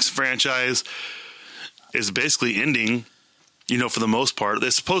iconic franchise. It's basically ending. For the most part,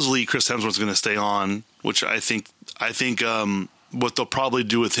 supposedly Chris Hemsworth's going to stay on, which I think what they'll probably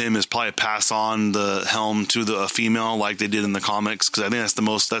do with him is probably pass on the helm to a female like they did in the comics, because I think that's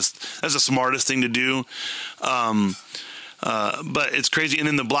the smartest thing to do. But it's crazy. And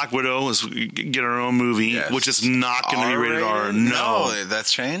then the Black Widow is get her own movie, which is not going to be rated R. No,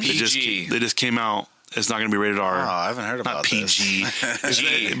 that's changed. PG. They just came out. It's not going to be rated R. Oh, I haven't heard about not PG.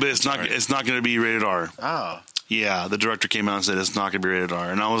 But it's not. It's not going to be rated R. Oh. Yeah, the director came out and said it's not going to be rated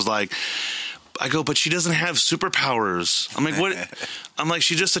R, and I was like, but she doesn't have superpowers. I'm like, what? I'm like,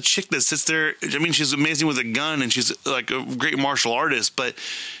 she's just a chick that sits there. I mean, she's amazing with a gun, and she's like a great martial artist, but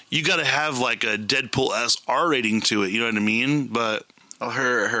you got to have like a Deadpool-esque R rating to it. You know what I mean? But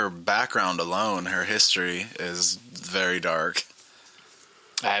her background alone, her history is very dark.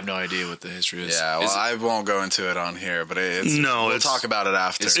 I have no idea what the history is. Yeah, well, I won't go into it on here, but we'll talk about it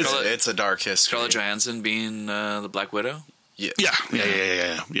after. It's a dark history. Scarlett Johansson being the Black Widow? Yeah.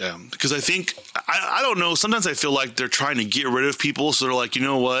 Because I think, I don't know, sometimes I feel like they're trying to get rid of people, so they're like, you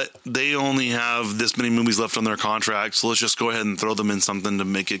know what, they only have this many movies left on their contract, so let's just go ahead and throw them in something to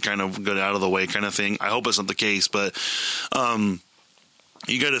make it kind of get out of the way kind of thing. I hope it's not the case, but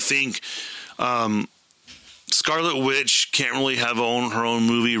you got to think... Scarlet Witch can't really have her own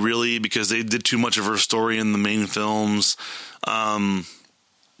movie, really, because they did too much of her story in the main films.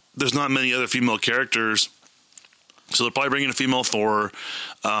 There's not many other female characters, so they'll probably bring in a female Thor.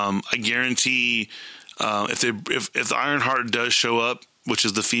 I guarantee if the Ironheart does show up, which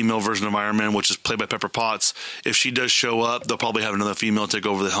is the female version of Iron Man, which is played by Pepper Potts, if she does show up, they'll probably have another female take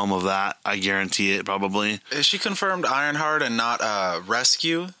over the helm of that. I guarantee it, probably. Is she confirmed Ironheart and not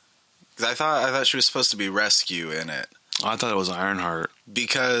Rescue? I thought she was supposed to be Rescue in it. I thought it was Ironheart.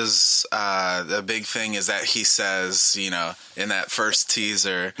 Because the big thing is that he says, in that first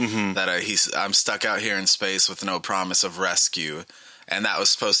teaser, that I'm stuck out here in space with no promise of rescue. And that was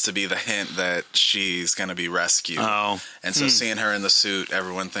supposed to be the hint that she's going to be Rescue. Oh. And so seeing her in the suit,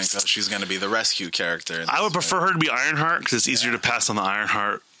 everyone thinks, she's going to be the Rescue character. I would prefer her to be Ironheart because it's easier to pass on the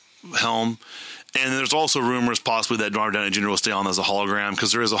Ironheart helm. And there's also rumors possibly that Robert Downey Jr. will stay on as a hologram,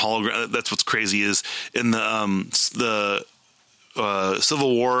 because there is a hologram. That's what's crazy is in the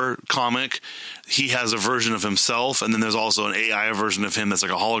Civil War comic, he has a version of himself, and then there's also an AI version of him that's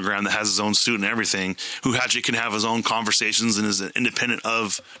like a hologram that has his own suit and everything, who actually can have his own conversations and is independent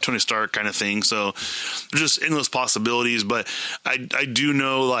of Tony Stark kind of thing. So there's just endless possibilities. But I do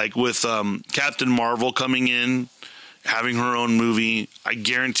know, like with Captain Marvel coming in, having her own movie, I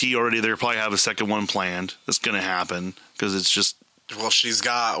guarantee already they'll probably have a second one planned. That's going to happen because it's just... Well, she's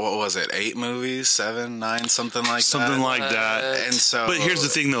got, 8 movies, 7, 9, something like that. Something like that. And so... But here's the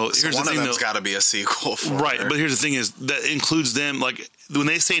thing, though. One of them's got to be a sequel for Right, her. But here's the thing is, that includes them, like, when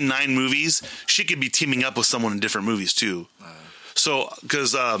they say 9 movies, she could be teaming up with someone in different movies, too. So,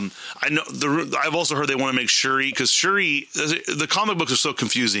 because I know I've also heard they want to make Shuri, because Shuri, the comic books are so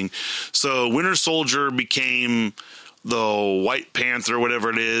confusing. So, Winter Soldier became... the White Panther, whatever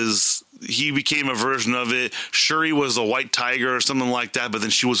it is, he became a version of it. Shuri was a White Tiger or something like that, but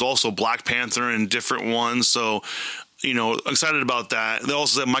then she was also Black Panther in different ones. So, excited about that. They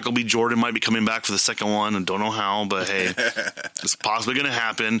also said Michael B. Jordan might be coming back for the second one, and don't know how, but hey, it's possibly going to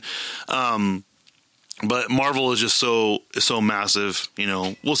happen. But Marvel is just so massive.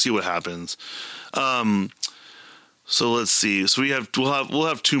 We'll see what happens. So let's see. So we'll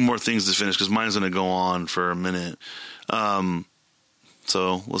have 2 more things to finish because mine's going to go on for a minute.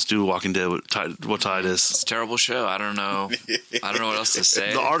 So let's do Walking Dead. What Titus? It's a terrible show. I don't know. I don't know what else to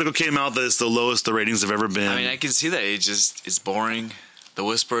say. The article came out that it's the lowest the ratings have ever been. I mean, I can see that it's boring. The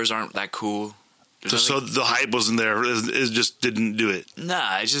whispers aren't that cool. So the hype wasn't there. It just didn't do it.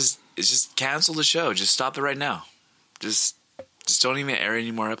 Nah, it's just cancel the show. Just stop it right now. Just don't even air any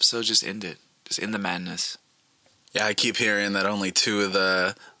more episodes. Just end it. Just end the madness. Yeah, I keep hearing that only 2 of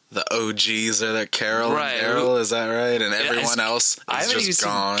the OGs are there. Carol Right. and Daryl, is that right? And everyone else I is haven't even just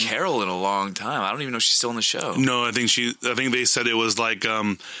gone. seen Carol in a long time. I don't even know if she's still in the show. No, I think they said it was like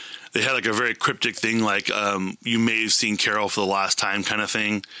they had like a very cryptic thing, like you may have seen Carol for the last time kind of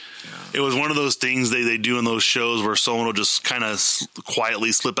thing. Yeah. It was one of those things they do in those shows where someone will just kind of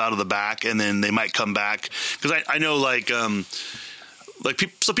quietly slip out of the back and then they might come back. Because I know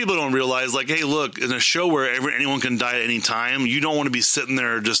some people don't realize, like, hey, look, in a show where anyone can die at any time, you don't want to be sitting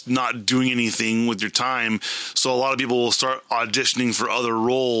there just not doing anything with your time. So a lot of people will start auditioning for other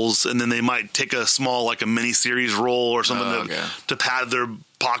roles, and then they might take a small, like a mini-series role or something to pad their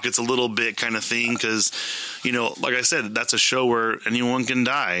pockets a little bit kind of thing. Because, like I said, that's a show where anyone can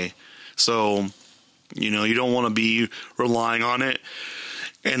die. So, you don't want to be relying on it.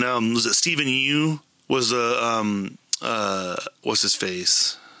 And was it Stephen Yu was what's his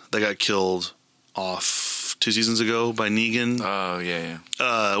face that got killed off 2 seasons ago by Negan? Oh,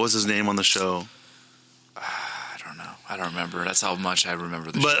 yeah. What's his name on the show? I don't know. I don't remember. That's how much I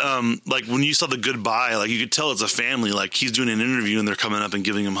remember the show. But like when you saw the goodbye, like you could tell it's a family. Like he's doing an interview and they're coming up and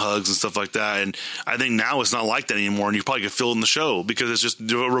giving him hugs and stuff like that. And I think now it's not like that anymore. And you probably could feel it in the show because it's just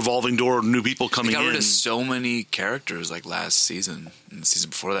a revolving door of new people coming in. They got rid of so many characters like last season and the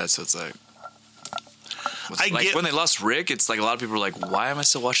season before that. So it's like, when they lost Rick, it's like a lot of people are like, why am I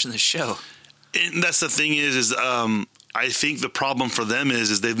still watching this show? And that's the thing is I think the problem for them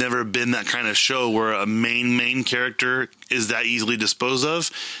is they've never been that kind of show where a main character is that easily disposed of.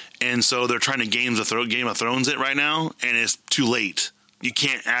 And so they're trying to Game of Thrones it right now, and it's too late. You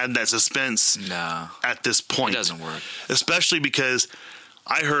can't add that suspense at this point. It doesn't work. Especially because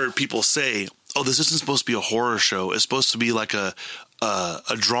I heard people say, oh, this isn't supposed to be a horror show. It's supposed to be like a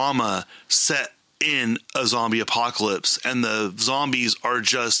drama set in a zombie apocalypse, and the zombies are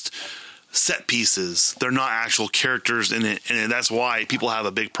just set pieces. They're not actual characters in it, and that's why people have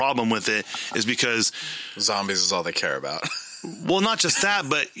a big problem with it, is because zombies is all they care about. Well, not just that,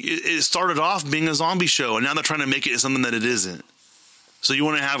 but it started off being a zombie show, and now they're trying to make it something that it isn't. So you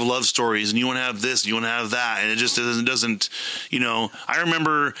want to have love stories, and you want to have this, and you want to have that, and it just doesn't. I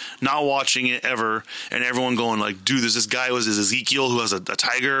remember not watching it ever, and everyone going like, "Dude, this guy is Ezekiel who has a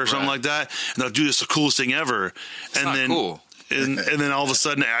tiger or something like that," and they'll do this the coolest thing ever. It's not cool. And then all of a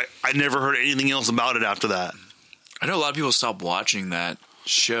sudden, I never heard anything else about it after that. I know a lot of people stopped watching that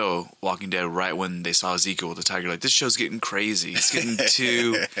show, Walking Dead, right when they saw Ezekiel with the tiger. Like, this show's getting crazy. It's getting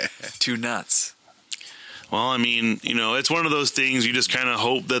too nuts. Well, I mean, it's one of those things you just kind of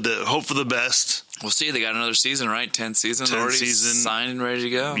hope for the best. We'll see. They got another season, right? 10 seasons already signed and ready to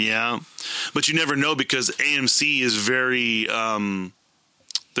go. Yeah. But you never know because AMC is very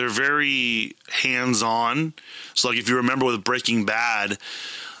they're very hands-on. So like if you remember with Breaking Bad,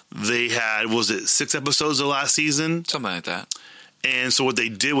 they had 6 episodes the last season? Something like that. And so what they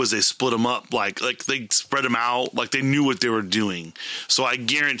did was they split them up, like they spread them out, like they knew what they were doing. So I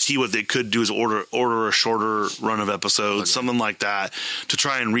guarantee what they could do is order a shorter run of episodes, something like that, to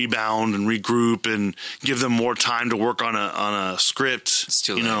try and rebound and regroup and give them more time to work on a script. It's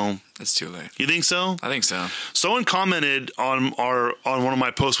too late. It's too late. You think so? I think so. Someone commented on one of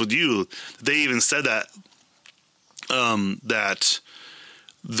my posts with you. They even said that that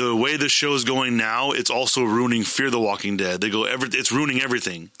the way the show is going now, it's also ruining Fear the Walking Dead. It's ruining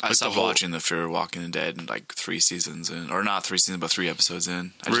everything. I stopped watching the Fear the Walking Dead in like 3 seasons in, or not 3 seasons, but 3 episodes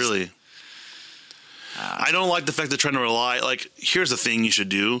in. Really? I don't like the fact they're trying to rely. Like, here's the thing you should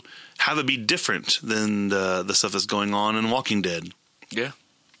do: have it be different than the stuff that's going on in Walking Dead. Yeah,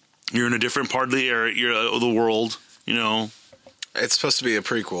 you're in a different part of the world. It's supposed to be a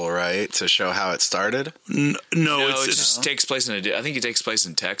prequel, right? To show how it started? No, it just takes place I think it takes place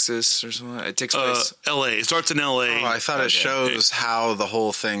in Texas or something. It takes place L.A. It starts in L.A. Oh, I thought it shows how the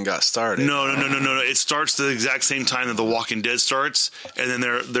whole thing got started. No. It starts the exact same time that The Walking Dead starts, and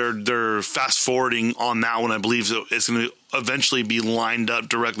then they're fast forwarding on that one. I believe it's going to eventually be lined up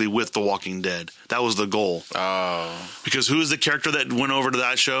directly with The Walking Dead. That was the goal. Oh, because who is the character that went over to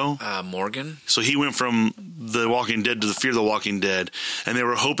that show? Morgan. So he went from The Walking Dead to the Fear the Walking Dead, and they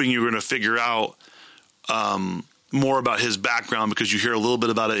were hoping you were going to figure out more about his background because you hear a little bit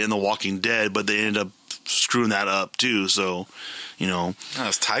about it in The Walking Dead, but they ended up screwing that up too. So,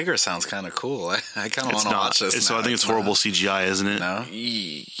 this tiger sounds kind of cool. I kind of want to watch this. So I think it's horrible CGI, isn't it? No.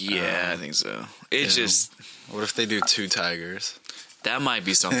 Yeah, I think so. It just. What if they do 2 tigers? That might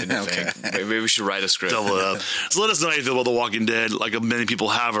be something to think. Maybe we should write a script. Double it up. So let us know how you feel about The Walking Dead, like many people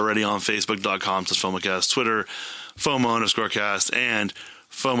have already on Facebook.com/FOMOcast, Twitter, FOMO_cast, and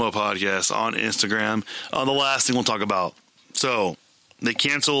FOMO Podcast on Instagram. The last thing we'll talk about. So they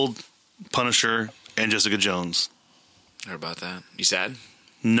canceled Punisher and Jessica Jones. Heard about that. You sad?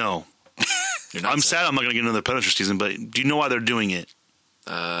 No. You're not I'm sad I'm not going to get another Punisher season, but do you know why they're doing it?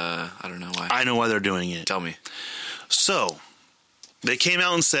 I don't know why. I know why they're doing it. Tell me. So they came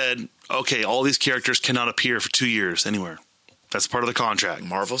out and said, okay, all these characters cannot appear for 2 years anywhere. That's part of the contract.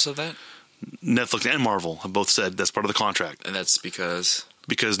 Marvel said that? Netflix and Marvel have both said that's part of the contract. And that's because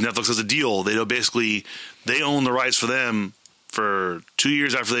Netflix has a deal. They own the rights for them for 2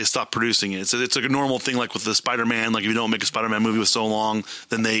 years after they stop producing it. It's like a normal thing, like with the Spider-Man. Like if you don't make a Spider-Man movie with so long,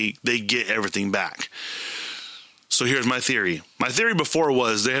 then they get everything back. So here's my theory. My theory before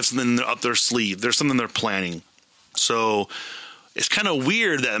was they have something up their sleeve. There's something they're planning. So it's kind of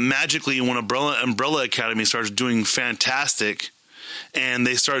weird that magically when Umbrella Academy starts doing fantastic and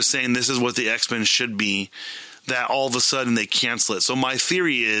they start saying this is what the X-Men should be, that all of a sudden they cancel it. So my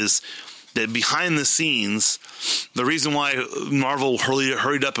theory is that behind the scenes, the reason why Marvel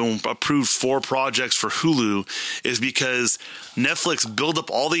hurried up and approved 4 projects for Hulu is because Netflix built up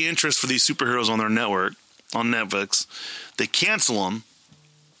all the interest for these superheroes on their network, on Netflix. They cancel them,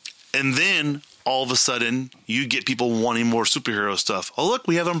 and then all of a sudden you get people wanting more superhero stuff. Oh, look,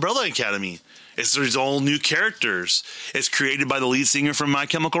 we have Umbrella Academy. There's all new characters. It's created by the lead singer from My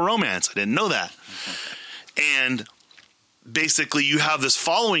Chemical Romance. I didn't know that. And basically you have this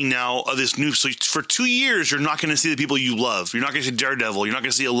following now of this new. So for 2 years, you're not going to see the people you love. You're not going to see Daredevil. You're not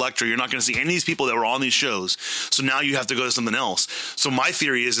going to see Elektra. You're not going to see any of these people that were on these shows. So now you have to go to something else. So my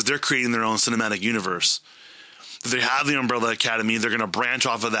theory is that they're creating their own cinematic universe. They have the Umbrella Academy. They're going to branch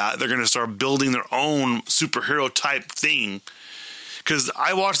off of that. They're going to start building their own superhero type thing. Because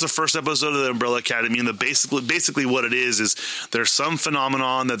I watched the first episode of the Umbrella Academy, and basically what it is there's some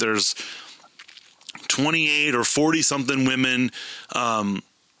phenomenon that there's 28 or 40 something women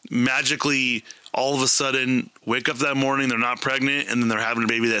magically all of a sudden wake up that morning, they're not pregnant, and then they're having a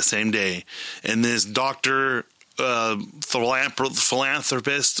baby that same day. And this doctor,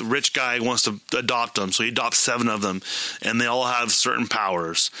 philanthropist, rich guy wants to adopt them, so he adopts 7 of them, and they all have certain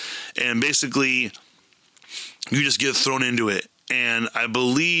powers. And basically, you just get thrown into it. And I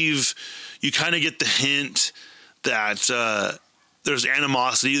believe you kind of get the hint that there's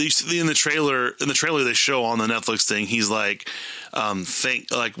animosity. You see in the trailer. In the trailer they show on the Netflix thing, he's like,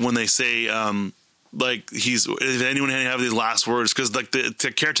 like when they say, like he's, if anyone have these last words, because like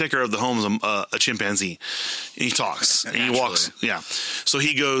the caretaker of the home is a chimpanzee, and he talks and he walks. Yeah. So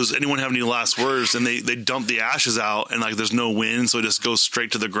he goes, anyone have any last words? And they dump the ashes out, and like there's no wind, so it just goes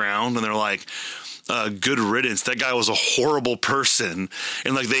straight to the ground, and they're like, good riddance. That guy was a horrible person,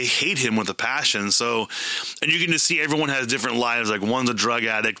 and like they hate him with a passion. So, and you can just see everyone has different lives. Like one's a drug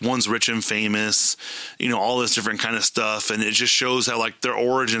addict, one's rich and famous, all this different kind of stuff. And it just shows how like their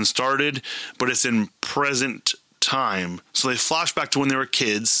origin started, but it's in present time. So they flash back to when they were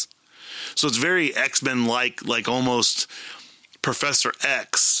kids. So it's very X-Men like almost Professor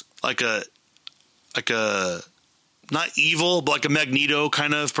X, like a not evil, but like a Magneto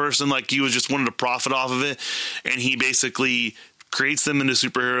kind of person. Like he was just wanted to profit off of it. And he basically creates them into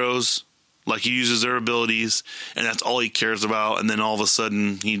superheroes. Like he uses their abilities, and that's all he cares about. And then all of a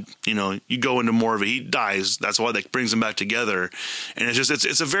sudden you go into more of it. He dies. That's why that brings them back together. And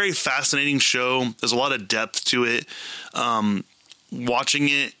it's a very fascinating show. There's a lot of depth to it. Watching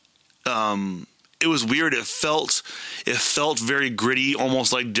it, it was weird. It felt very gritty,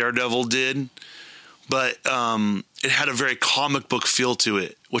 almost like Daredevil did. But it had a very comic book feel to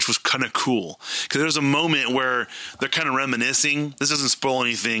it, which was kind of cool. Because there's a moment where they're kind of reminiscing. This doesn't spoil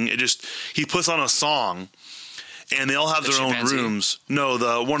anything. He puts on a song, and they all have their own rooms. No,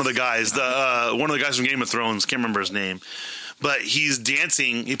 one of the guys from Game of Thrones, can't remember his name. But he's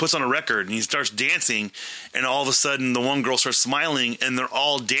dancing. He puts on a record and he starts dancing, and all of a sudden the one girl starts smiling, and they're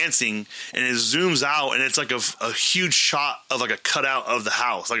all dancing, and it zooms out, and it's like a huge shot of like a cutout of the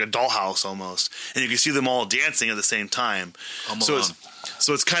house, like a dollhouse almost, and you can see them all dancing at the same time. So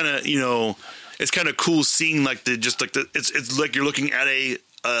it's kind of it's kind of cool seeing like it's like you're looking at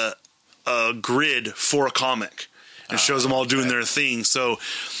a grid for a comic. It shows them all doing their thing. So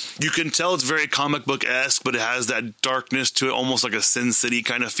you can tell it's very comic book-esque, but it has that darkness to it, almost like a Sin City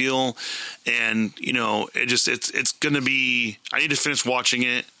kind of feel. And, it's going to be... I need to finish watching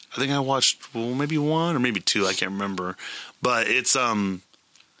it. I think I watched maybe 1 or maybe 2. I can't remember. But it's a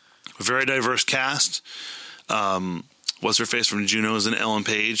very diverse cast. what's her face from Juno is in Ellen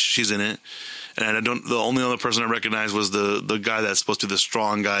Page. She's in it. And the only other person I recognized was the guy that's supposed to be the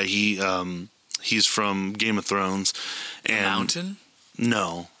strong guy. He's from Game of Thrones. And The Mountain?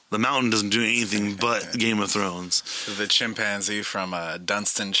 No. The Mountain doesn't do anything but Game of Thrones. The chimpanzee from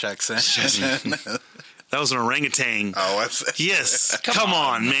Dunstan checks in. That was an orangutan. Oh, what's that? Yes. Come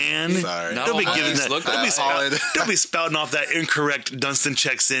on, man. Sorry. Don't be Not all giving eyes that. look Don't be spouting off that incorrect Dunstan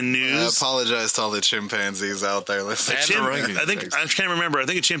checks in I news. apologize to all the chimpanzees out there listening. I think I can't remember. I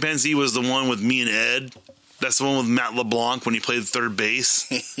think a chimpanzee was the one with me and Ed. That's the one with Matt LeBlanc when he played third base.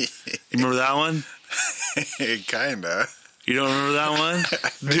 You remember that one? Kinda. You don't remember that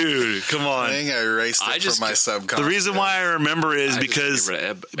one? Dude, come on. I think I erased it from my subconscious. The reason why I remember it is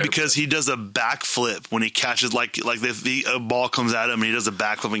just because he does a backflip when he catches like a ball comes at him and he does a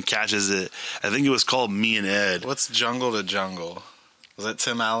backflip and catches it. I think it was called Me and Ed. What's Jungle to Jungle? Was that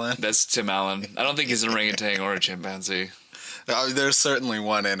Tim Allen? That's Tim Allen. I don't think he's an orangutan or a chimpanzee. There's certainly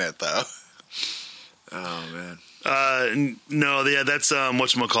one in it though. Oh man. No, yeah, that's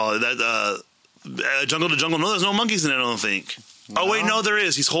whatchamacallit. That Jungle to Jungle. No, there's no monkeys in it, I don't think. No? Oh wait, no, there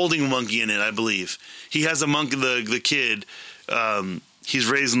is. He's holding a monkey in it, I believe. He has a monkey. The kid. He's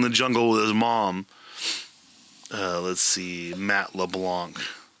raised in the jungle with his mom. Let's see, Matt LeBlanc.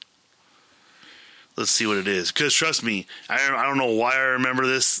 Let's see what it is. Because trust me, I don't know why I remember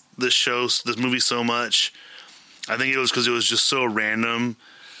this movie so much. I think it was because it was just so random.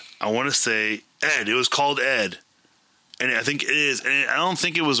 I want to say Ed. It was called Ed, and I think it is. And I don't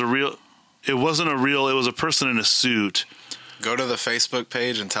think it was a real. It wasn't a real. It was a person in a suit. Go to the Facebook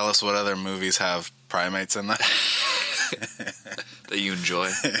page and tell us what other movies have primates in them. That you enjoy.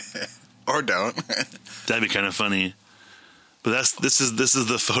 Or don't. That'd be kind of funny. But this is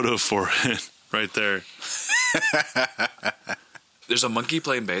the photo for it right there. There's a monkey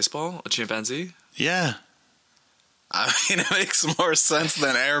playing baseball, a chimpanzee? Yeah. I mean, it makes more sense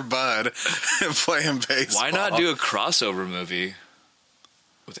than Air Bud playing baseball. Why not do a crossover movie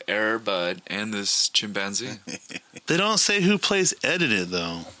with Air Bud and this chimpanzee? They don't say who plays Ed in it,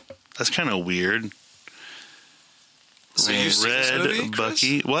 though. That's kind of weird. So you've seen this Red movie, Chris?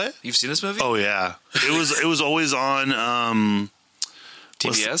 Bucky. What? You've seen this movie? Oh yeah. It was always on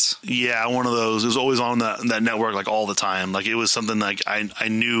TBS? Yeah, one of those. It was always on that network like all the time. Like it was something like I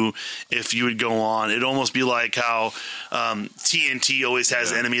knew if you would go on, it'd almost be like how TNT always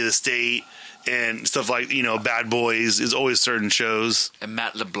has Enemy of the State and stuff like, Bad Boys is always certain shows. And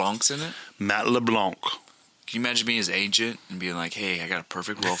Matt LeBlanc's in it? Matt LeBlanc. Can you imagine being his agent and being like, hey, I got a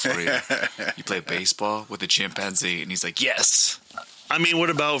perfect role for you. You play baseball with a chimpanzee. And he's like, yes. I mean, what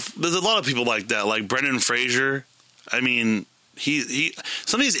about, there's a lot of people like that, like Brendan Fraser. I mean, he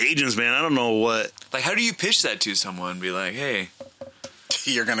some of these agents, man, I don't know what. Like, how do you pitch that to someone? Be like, hey.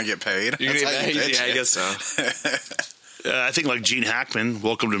 You're going to get paid? You're gonna get paid? Yeah, I guess so. I think like Gene Hackman,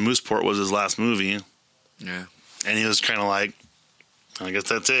 Welcome to Mooseport was his last movie. Yeah. And he was kind of like, I guess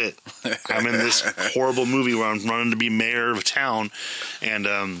that's it. I'm in this horrible movie where I'm running to be mayor of a town. And,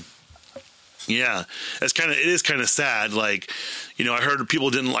 yeah, it is kind of sad. Like, I heard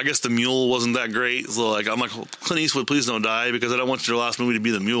people I guess The Mule wasn't that great. So like, I'm like, Clint Eastwood, please don't die because I don't want your last movie to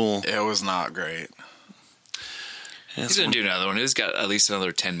be The Mule. It was not great. He's going to do another one. He's got at least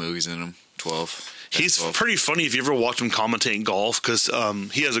another 10 movies in him. 12. He's 12. pretty funny if you ever watch him commentate golf because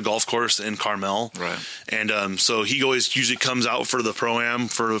he has a golf course in Carmel. Right. And so he always usually comes out for the Pro-Am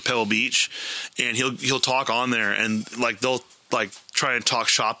for Pebble Beach and he'll talk on there and like they'll like try and talk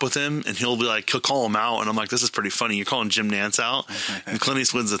shop with him and he'll call him out and I'm like, this is pretty funny. You're calling Jim Nance out and Clint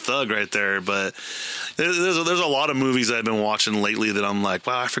Eastwood's a thug right there. But there's a lot of movies that I've been watching lately that I'm like,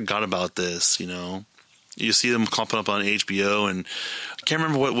 wow, I forgot about this, You see them popping up on HBO, and I can't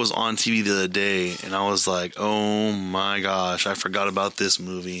remember what was on TV the other day, and I was like, oh my gosh, I forgot about this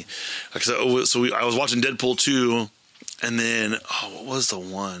movie. I was watching Deadpool 2, and then, what was the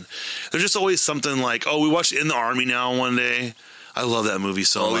one? There's just always something like, we watched In the Army Now one day. I love that movie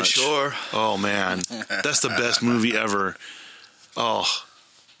so much. Shore. Oh, man. That's the best movie ever. Oh,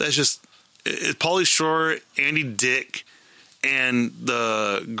 that's just, Pauly Shore, Andy Dick, and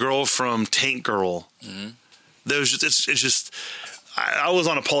the girl from Tank Girl. Mm-hmm. It's just. I was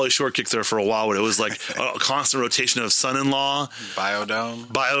on a Pauly Shore kick there for a while, but it was like a constant rotation of Son-in-Law,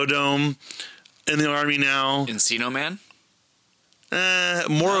 Biodome, In the Army Now, Encino Man.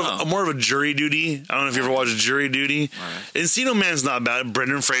 More of a Jury Duty. I don't know if you ever watched Jury Duty. Right. Encino Man's not bad.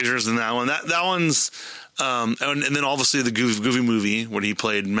 Brendan Fraser's in that one. That one's. And then obviously the Goofy movie when he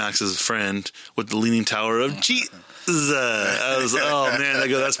played Max's friend with the Leaning Tower of Jesus. I was, oh man,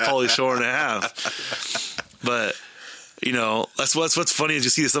 that's Pauly Shore and a half. But you know, that's what's funny is you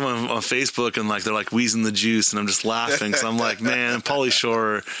see someone on Facebook and like they're like wheezing the juice, and I'm just laughing because I'm like, man, Pauly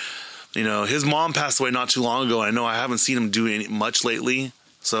Shore, you know, his mom passed away not too long ago. I know I haven't seen him do much lately.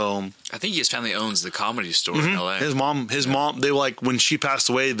 So I think his family owns the Comedy Store in LA. His mom, they were like, when she passed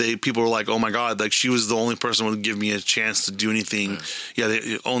away, people were like, oh my God, like she was the only person who would give me a chance to do anything. Yeah,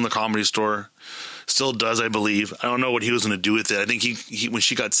 they own the Comedy Store. Still does, I believe. I don't know what he was going to do with it. I think he when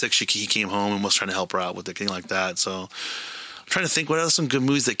she got sick, he came home and was trying to help her out with anything like that. So I'm trying to think what else some good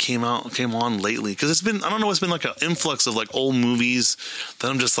movies that came on lately. Because it's been, I don't know, it's been like an influx of like old movies that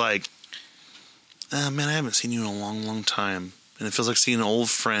I'm just like, man, I haven't seen you in a long, long time. And it feels like seeing an old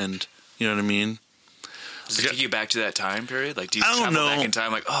friend. You know what I mean? Does it take you back to that time period? Like, do you I don't travel know. back in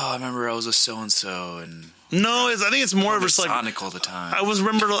time? Like, oh, I remember I was with so-and-so and... No, I think it's more of just like Sonic all the time. I was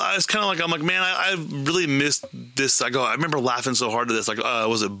kind of like, I'm like, man, I really missed this. I remember laughing so hard at this. Like,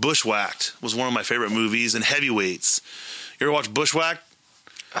 was it Bushwhacked? Was one of my favorite movies, and Heavyweights. You ever watch Bushwhacked?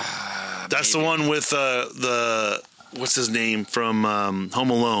 That's maybe. the one with the what's his name from Home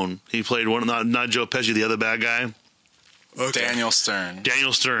Alone? He played one, not Joe Pesci, the other bad guy. Okay. Daniel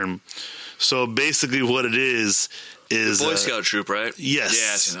Stern. So basically, what it is the Boy Scout troop, right? Yes.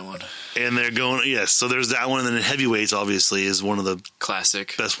 Yeah, I've seen that one. And they're going, yes. So there's that one, and then Heavyweights obviously is one of the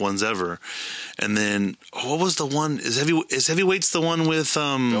classic best ones ever. And then what was the one? Is Heavyweights the one with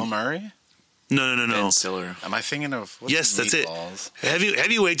Bill Murray? No. Ben Stiller. Am I thinking of? Yes, that's Meatballs? it.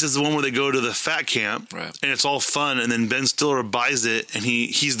 Heavyweights is the one where they go to the fat camp, right? And it's all fun. And then Ben Stiller buys it, and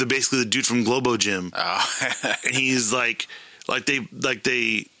he's basically the dude from Globo Gym. Oh. And he's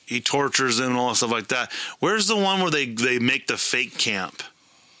he tortures them and all that stuff like that. Where's the one where they make the fake camp?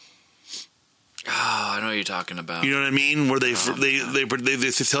 Oh, I know what you're talking about. You know what I mean? Where they tell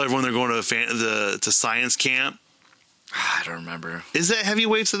everyone they're going to science camp. I don't remember. Is that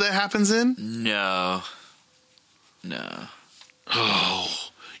Heavyweights that happens in? No. Oh,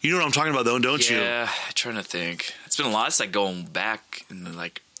 you know what I'm talking about, though, don't you? Yeah, I'm trying to think. It's been a lot. It's like going back in the,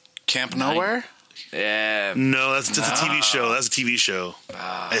 like Camp Nowhere. Yeah. No, that's a TV show. That's a TV show.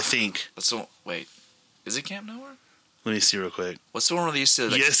 I think. Wait, is it Camp Nowhere? Let me see real quick. What's the one where they used to?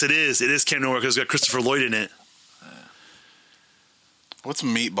 Like, yes, it is. It is Camp Nowhere because it's got Christopher Lloyd in it. What's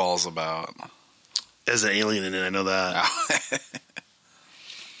Meatballs about? As an alien in it, I know that.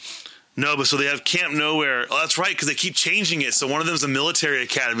 No, but so they have Camp Nowhere. Oh, that's right, because they keep changing it. So one of them is a military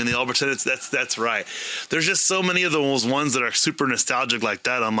academy, and they all pretend that's right. There's just so many of those ones that are super nostalgic like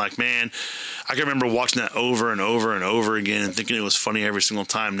that. I'm like, man, I can remember watching that over and over and over again and thinking it was funny every single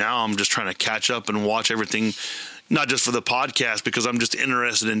time. Now I'm just trying to catch up and watch everything, not just for the podcast, because I'm just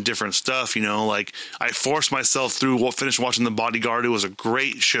interested in different stuff, you know. Like, I forced myself through, finished watching The Bodyguard. It was a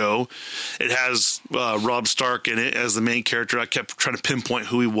great show. It has Rob Stark in it as the main character. I kept trying to pinpoint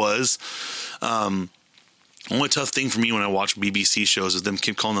who he was. Only tough thing for me when I watch BBC shows is them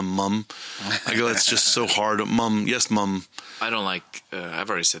keep calling them Mum. I go, it's just so hard. Mum, yes, Mum. I don't like, I've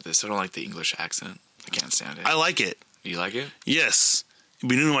already said this, I don't like the English accent. I can't stand it. I like it. You like it? Yes.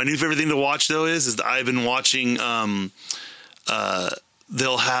 But you know, my new favorite thing to watch though is that I've been watching. They'll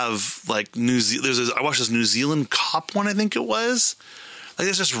have like I watched this New Zealand cop one. I think it was like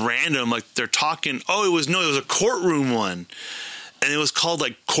it's just random. Like they're talking. Oh, it was a courtroom one, and it was called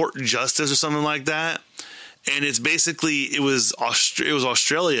like Court Justice or something like that. And it's basically it was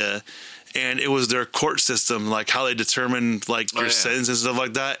Australia. And it was their court system, like how they determined like your sentence and stuff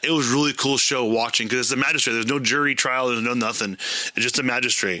like that. It was a really cool show watching because it's a magistrate. There's no jury trial. There's no nothing. It's just a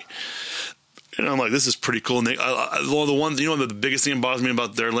magistrate. And I'm like, this is pretty cool. And the biggest thing that bothers me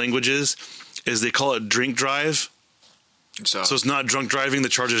about their languages is they call it drink drive. So it's not drunk driving. The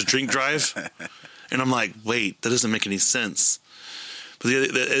charge is drink drive. And I'm like, wait, that doesn't make any sense. But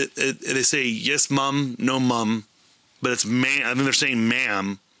they say yes, mum, no mum, but it's ma'am. I think they're saying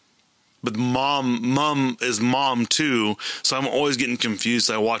ma'am. But mom is mom too, so I'm always getting confused.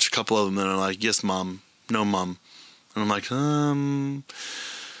 I watch a couple of them and I'm like, yes, mom, no mom. And I'm like,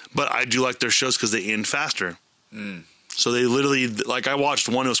 But I do like their shows because they end faster. Mm. So they literally, like I watched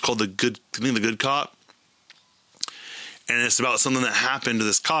one, it was called The Good Cop. And it's about something that happened to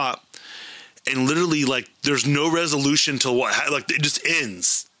this cop. And literally, like, there's no resolution to like, it just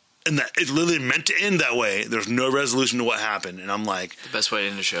ends. And that it literally meant to end that way. There's no resolution to what happened. And I'm like, the best way to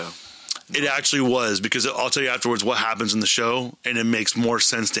end a show. It actually was, because I'll tell you afterwards what happens in the show, and it makes more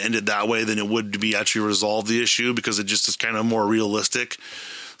sense to end it that way than it would to be actually resolve the issue, because it just is kind of more realistic.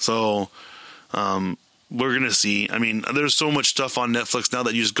 So we're going to see. I mean, there's so much stuff on Netflix now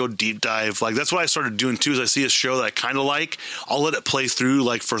that you just go deep dive. Like, that's what I started doing too, is I see a show that I kind of like, I'll let it play through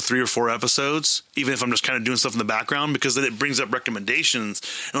like for 3 or 4 episodes, even if I'm just kind of doing stuff in the background, because then it brings up recommendations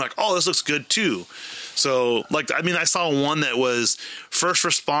and I'm like, oh, this looks good too. So, like, I mean, I saw one that was first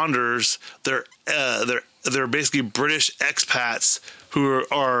responders. They're basically British expats who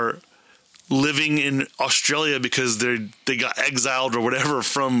are living in Australia because they got exiled or whatever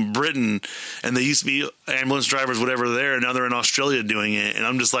from Britain, and they used to be ambulance drivers, whatever there, and now they're in Australia doing it. And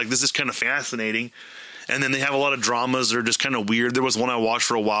I'm just like, this is kind of fascinating. And then they have a lot of dramas that are just kind of weird. There was one I watched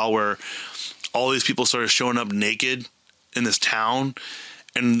for a while where all these people started showing up naked in this town.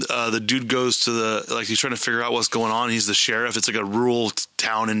 And the dude goes to he's trying to figure out what's going on. He's the sheriff. It's like a rural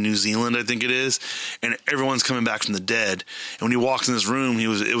town in New Zealand, I think it is. And everyone's coming back from the dead. And when he walks in this room,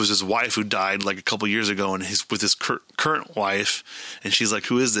 it was his wife who died like a couple years ago, and he's with his current wife. And she's like,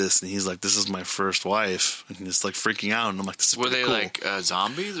 "Who is this?" And he's like, "This is my first wife." And he's like freaking out. And I'm like, "This is Were they cool." like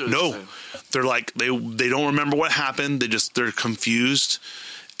zombies? Or No, they're like they don't remember what happened. They're confused,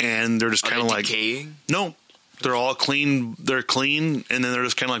 and they're just kind of like decaying. No. They're all clean. They're clean, and then they're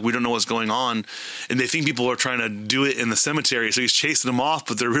just kind of like, we don't know what's going on, and they think people are trying to do it in the cemetery. So he's chasing them off,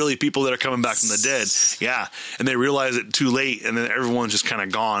 but they're really people that are coming back from the dead. Yeah, and they realize it too late, and then everyone's just kind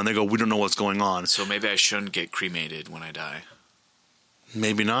of gone. And they go, we don't know what's going on. So maybe I shouldn't get cremated when I die.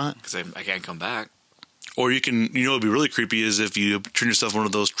 Maybe not, because I can't come back. Or you can, what'd be really creepy is if you turn yourself one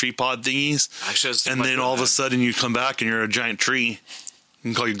of those tree pod thingies, and then all of a sudden you come back and you're a giant tree. You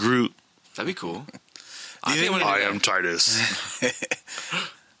can call you Groot. That'd be cool. I am Titus.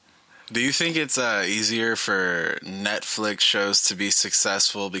 Do you think it's easier for Netflix shows to be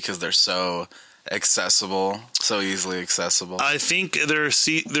successful because they're so accessible, so easily accessible? I think they're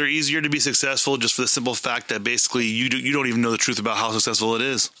easier to be successful just for the simple fact that basically you don't even know the truth about how successful it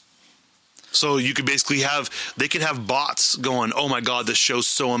is. So you could basically they could have bots going, oh my God, this show's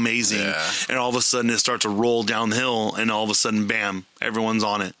so amazing. Yeah. And all of a sudden it starts to roll downhill, and all of a sudden, bam, everyone's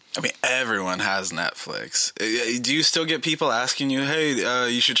on it. I mean, everyone has Netflix. Do you still get people asking you, hey,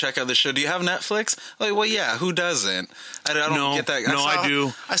 you should check out this show? Do you have Netflix? Like, well, yeah, who doesn't? I don't get that. I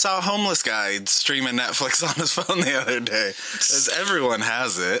do. I saw a homeless guy streaming Netflix on his phone the other day. Everyone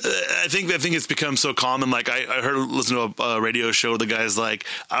has it. I think it's become so common. Like, I listened to a radio show where the guy's like,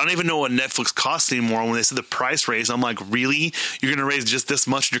 I don't even know what Netflix costs anymore. When they said the price raise, I'm like, really? You're going to raise just this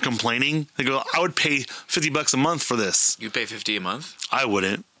much and you're complaining? They go, I would pay $50 a month for this. You pay $50 a month? I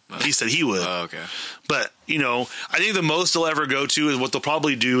wouldn't. He said he would. Oh, okay. But, I think the most they'll ever go to is what they'll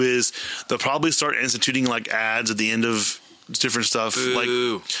probably do is they'll probably start instituting like ads at the end of different stuff. Boo.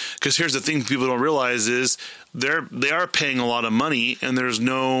 Like, because here's the thing people don't realize is they are paying a lot of money and there's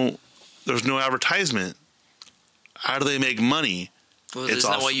no advertisement. How do they make money? Well,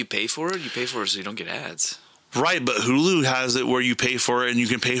 isn't that why you pay for it? You pay for it so you don't get ads. Right, but Hulu has it where you pay for it and you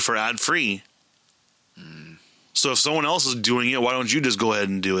can pay for ad free. So if someone else is doing it, why don't you just go ahead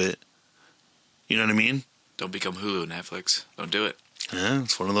and do it? You know what I mean? Don't become Hulu, Netflix. Don't do it. Yeah,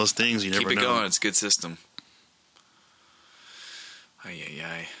 it's one of those things. You never know. Keep it going. It's a good system.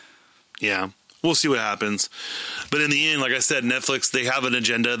 Ay. Yeah. We'll see what happens. But in the end, like I said, Netflix, they have an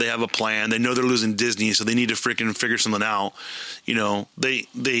agenda. They have a plan. They know they're losing Disney, so they need to freaking figure something out. They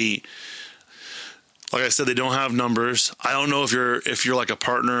like I said, they don't have numbers. I don't know if you're like a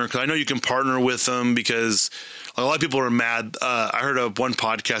partner, because I know you can partner with them because a lot of people are mad. I heard of one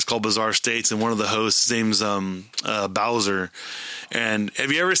podcast called Bizarre States, and one of the hosts, his name's Bowser. And have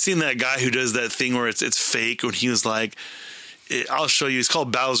you ever seen that guy who does that thing where it's fake? When he was like, I'll show you. It's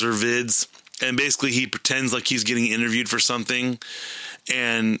called Bowser Vids, and basically he pretends like he's getting interviewed for something,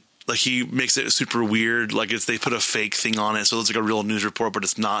 and like he makes it super weird. Like they put a fake thing on it, so it's like a real news report, but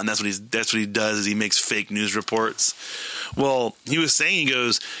it's not. And that's what he does is he makes fake news reports. Well, he was saying, he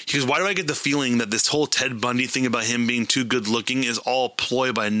goes, why do I get the feeling that this whole Ted Bundy thing about him being too good looking is all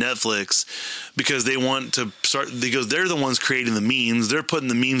ploy by Netflix because they want to start, because they're the ones creating the memes. They're putting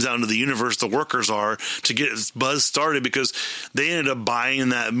the memes out into the universe, the workers are, to get buzz started, because they ended up buying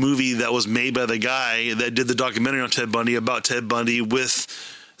that movie that was made by the guy that did the documentary on Ted Bundy about Ted Bundy with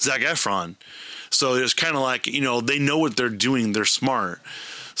Zac Efron. So it's kind of like, they know what they're doing. They're smart.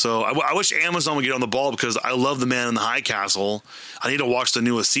 So I wish Amazon would get on the ball, because I love The Man in the High Castle. I need to watch the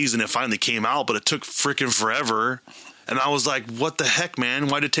newest season. It finally came out, but it took freaking forever. And I was like, what the heck, man?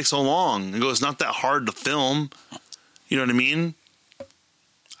 Why did it take so long? It goes, it's not that hard to film. You know what I mean?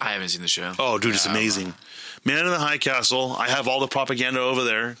 I haven't seen the show. Oh, dude, it's amazing. Man in the High Castle. I have all the propaganda over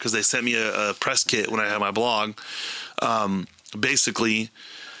there because they sent me a press kit when I had my blog. Basically,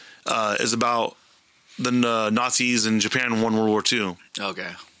 is about the Nazis in Japan won World War II.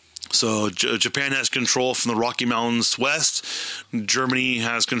 Okay. So Japan has control from the Rocky Mountains west. Germany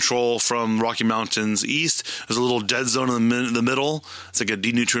has control from Rocky Mountains east. There's a little dead zone in the middle. It's like a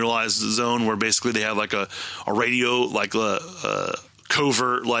deneutralized zone where basically they have like a radio, like a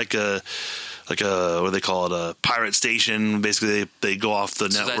covert, like a like a, what do they call it, a pirate station. Basically, they go off the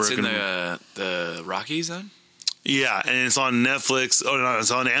network. That's in the Rockies then? Yeah, and it's on Netflix. Oh no, it's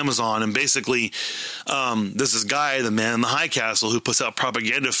on Amazon. And basically, this is guy, the man in the high castle, who puts out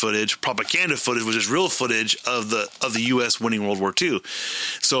propaganda footage, which is real footage of the U.S. winning World War II.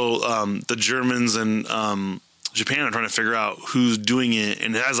 So the Germans and Japan are trying to figure out who's doing it,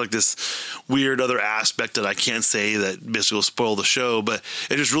 and it has like this weird other aspect that I can't say that basically will spoil the show. But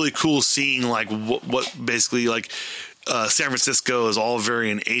it's just really cool seeing like what basically like. San Francisco is all very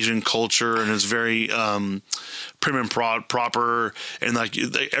an Asian culture and is very prim and proper, and like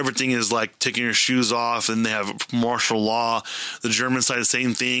everything is like taking your shoes off, and they have martial law. The German side, the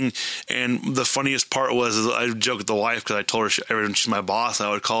same thing. And the funniest part was, is I joke with the wife because I told her everyone she's my boss.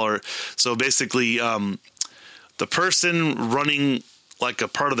 I would call her. So basically, the person running like a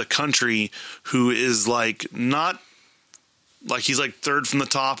part of the country who is like not. Like he's like third from the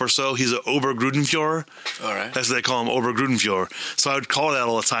top or so. He's an Obergruppenführer. All right. That's what they call him, Obergruppenführer. So I would call her that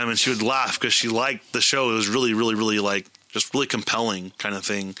all the time, and she would laugh because she liked the show. It was really, really, really like just really compelling kind of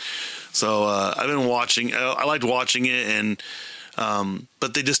thing. So I've been watching. I liked watching it, and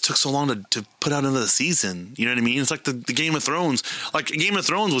but they just took so long to put out another season. You know what I mean? It's like the Game of Thrones. Like Game of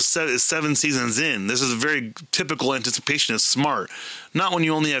Thrones was 7 seasons in. This is a very typical anticipation. It's smart. Not when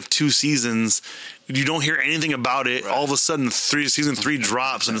you only have 2 seasons. You don't hear anything about it. Right. All of a sudden, season 3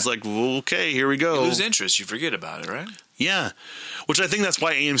 drops, and it's like, well, okay, here we go. You lose interest. You forget about it, right? Yeah, which I think that's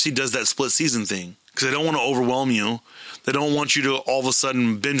why AMC does that split season thing, because they don't want to overwhelm you. They don't want you to all of a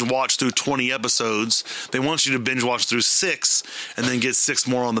sudden binge watch through 20 episodes. They want you to binge watch through 6 and then get 6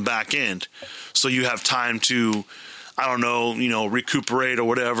 more on the back end. So you have time to, I don't know, recuperate or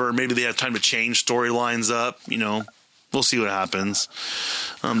whatever. Maybe they have time to change storylines up, We'll see what happens.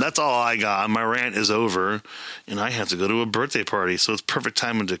 That's all I got. My rant is over, and I have to go to a birthday party, so it's perfect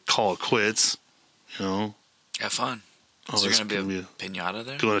timing to call it quits. Have fun. Oh, is there going to be a pinata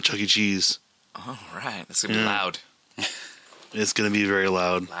there? Going to Chuck E. Cheese. Oh, right. That's going to be loud. It's going to be very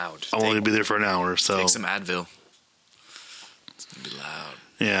loud. I'm only going to be there for an hour. So take some Advil. It's going to be loud.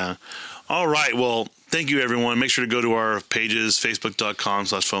 Yeah. All right. Well, thank you, everyone. Make sure to go to our pages,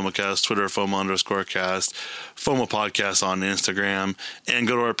 facebook.com/FOMOcast, Twitter, FOMO_cast, FOMO Podcast on Instagram, and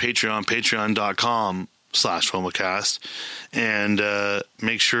go to our Patreon, patreon.com/FOMOcast. And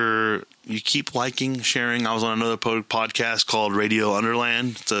make sure you keep liking, sharing. I was on another podcast called Radio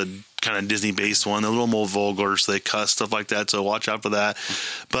Underland. It's a kind of Disney-based one. They're a little more vulgar, so they cuss, stuff like that, so watch out for that.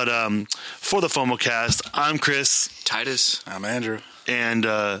 But for the FOMOcast, I'm Chris. Titus. I'm Andrew. And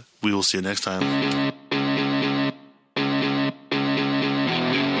we will see you next time.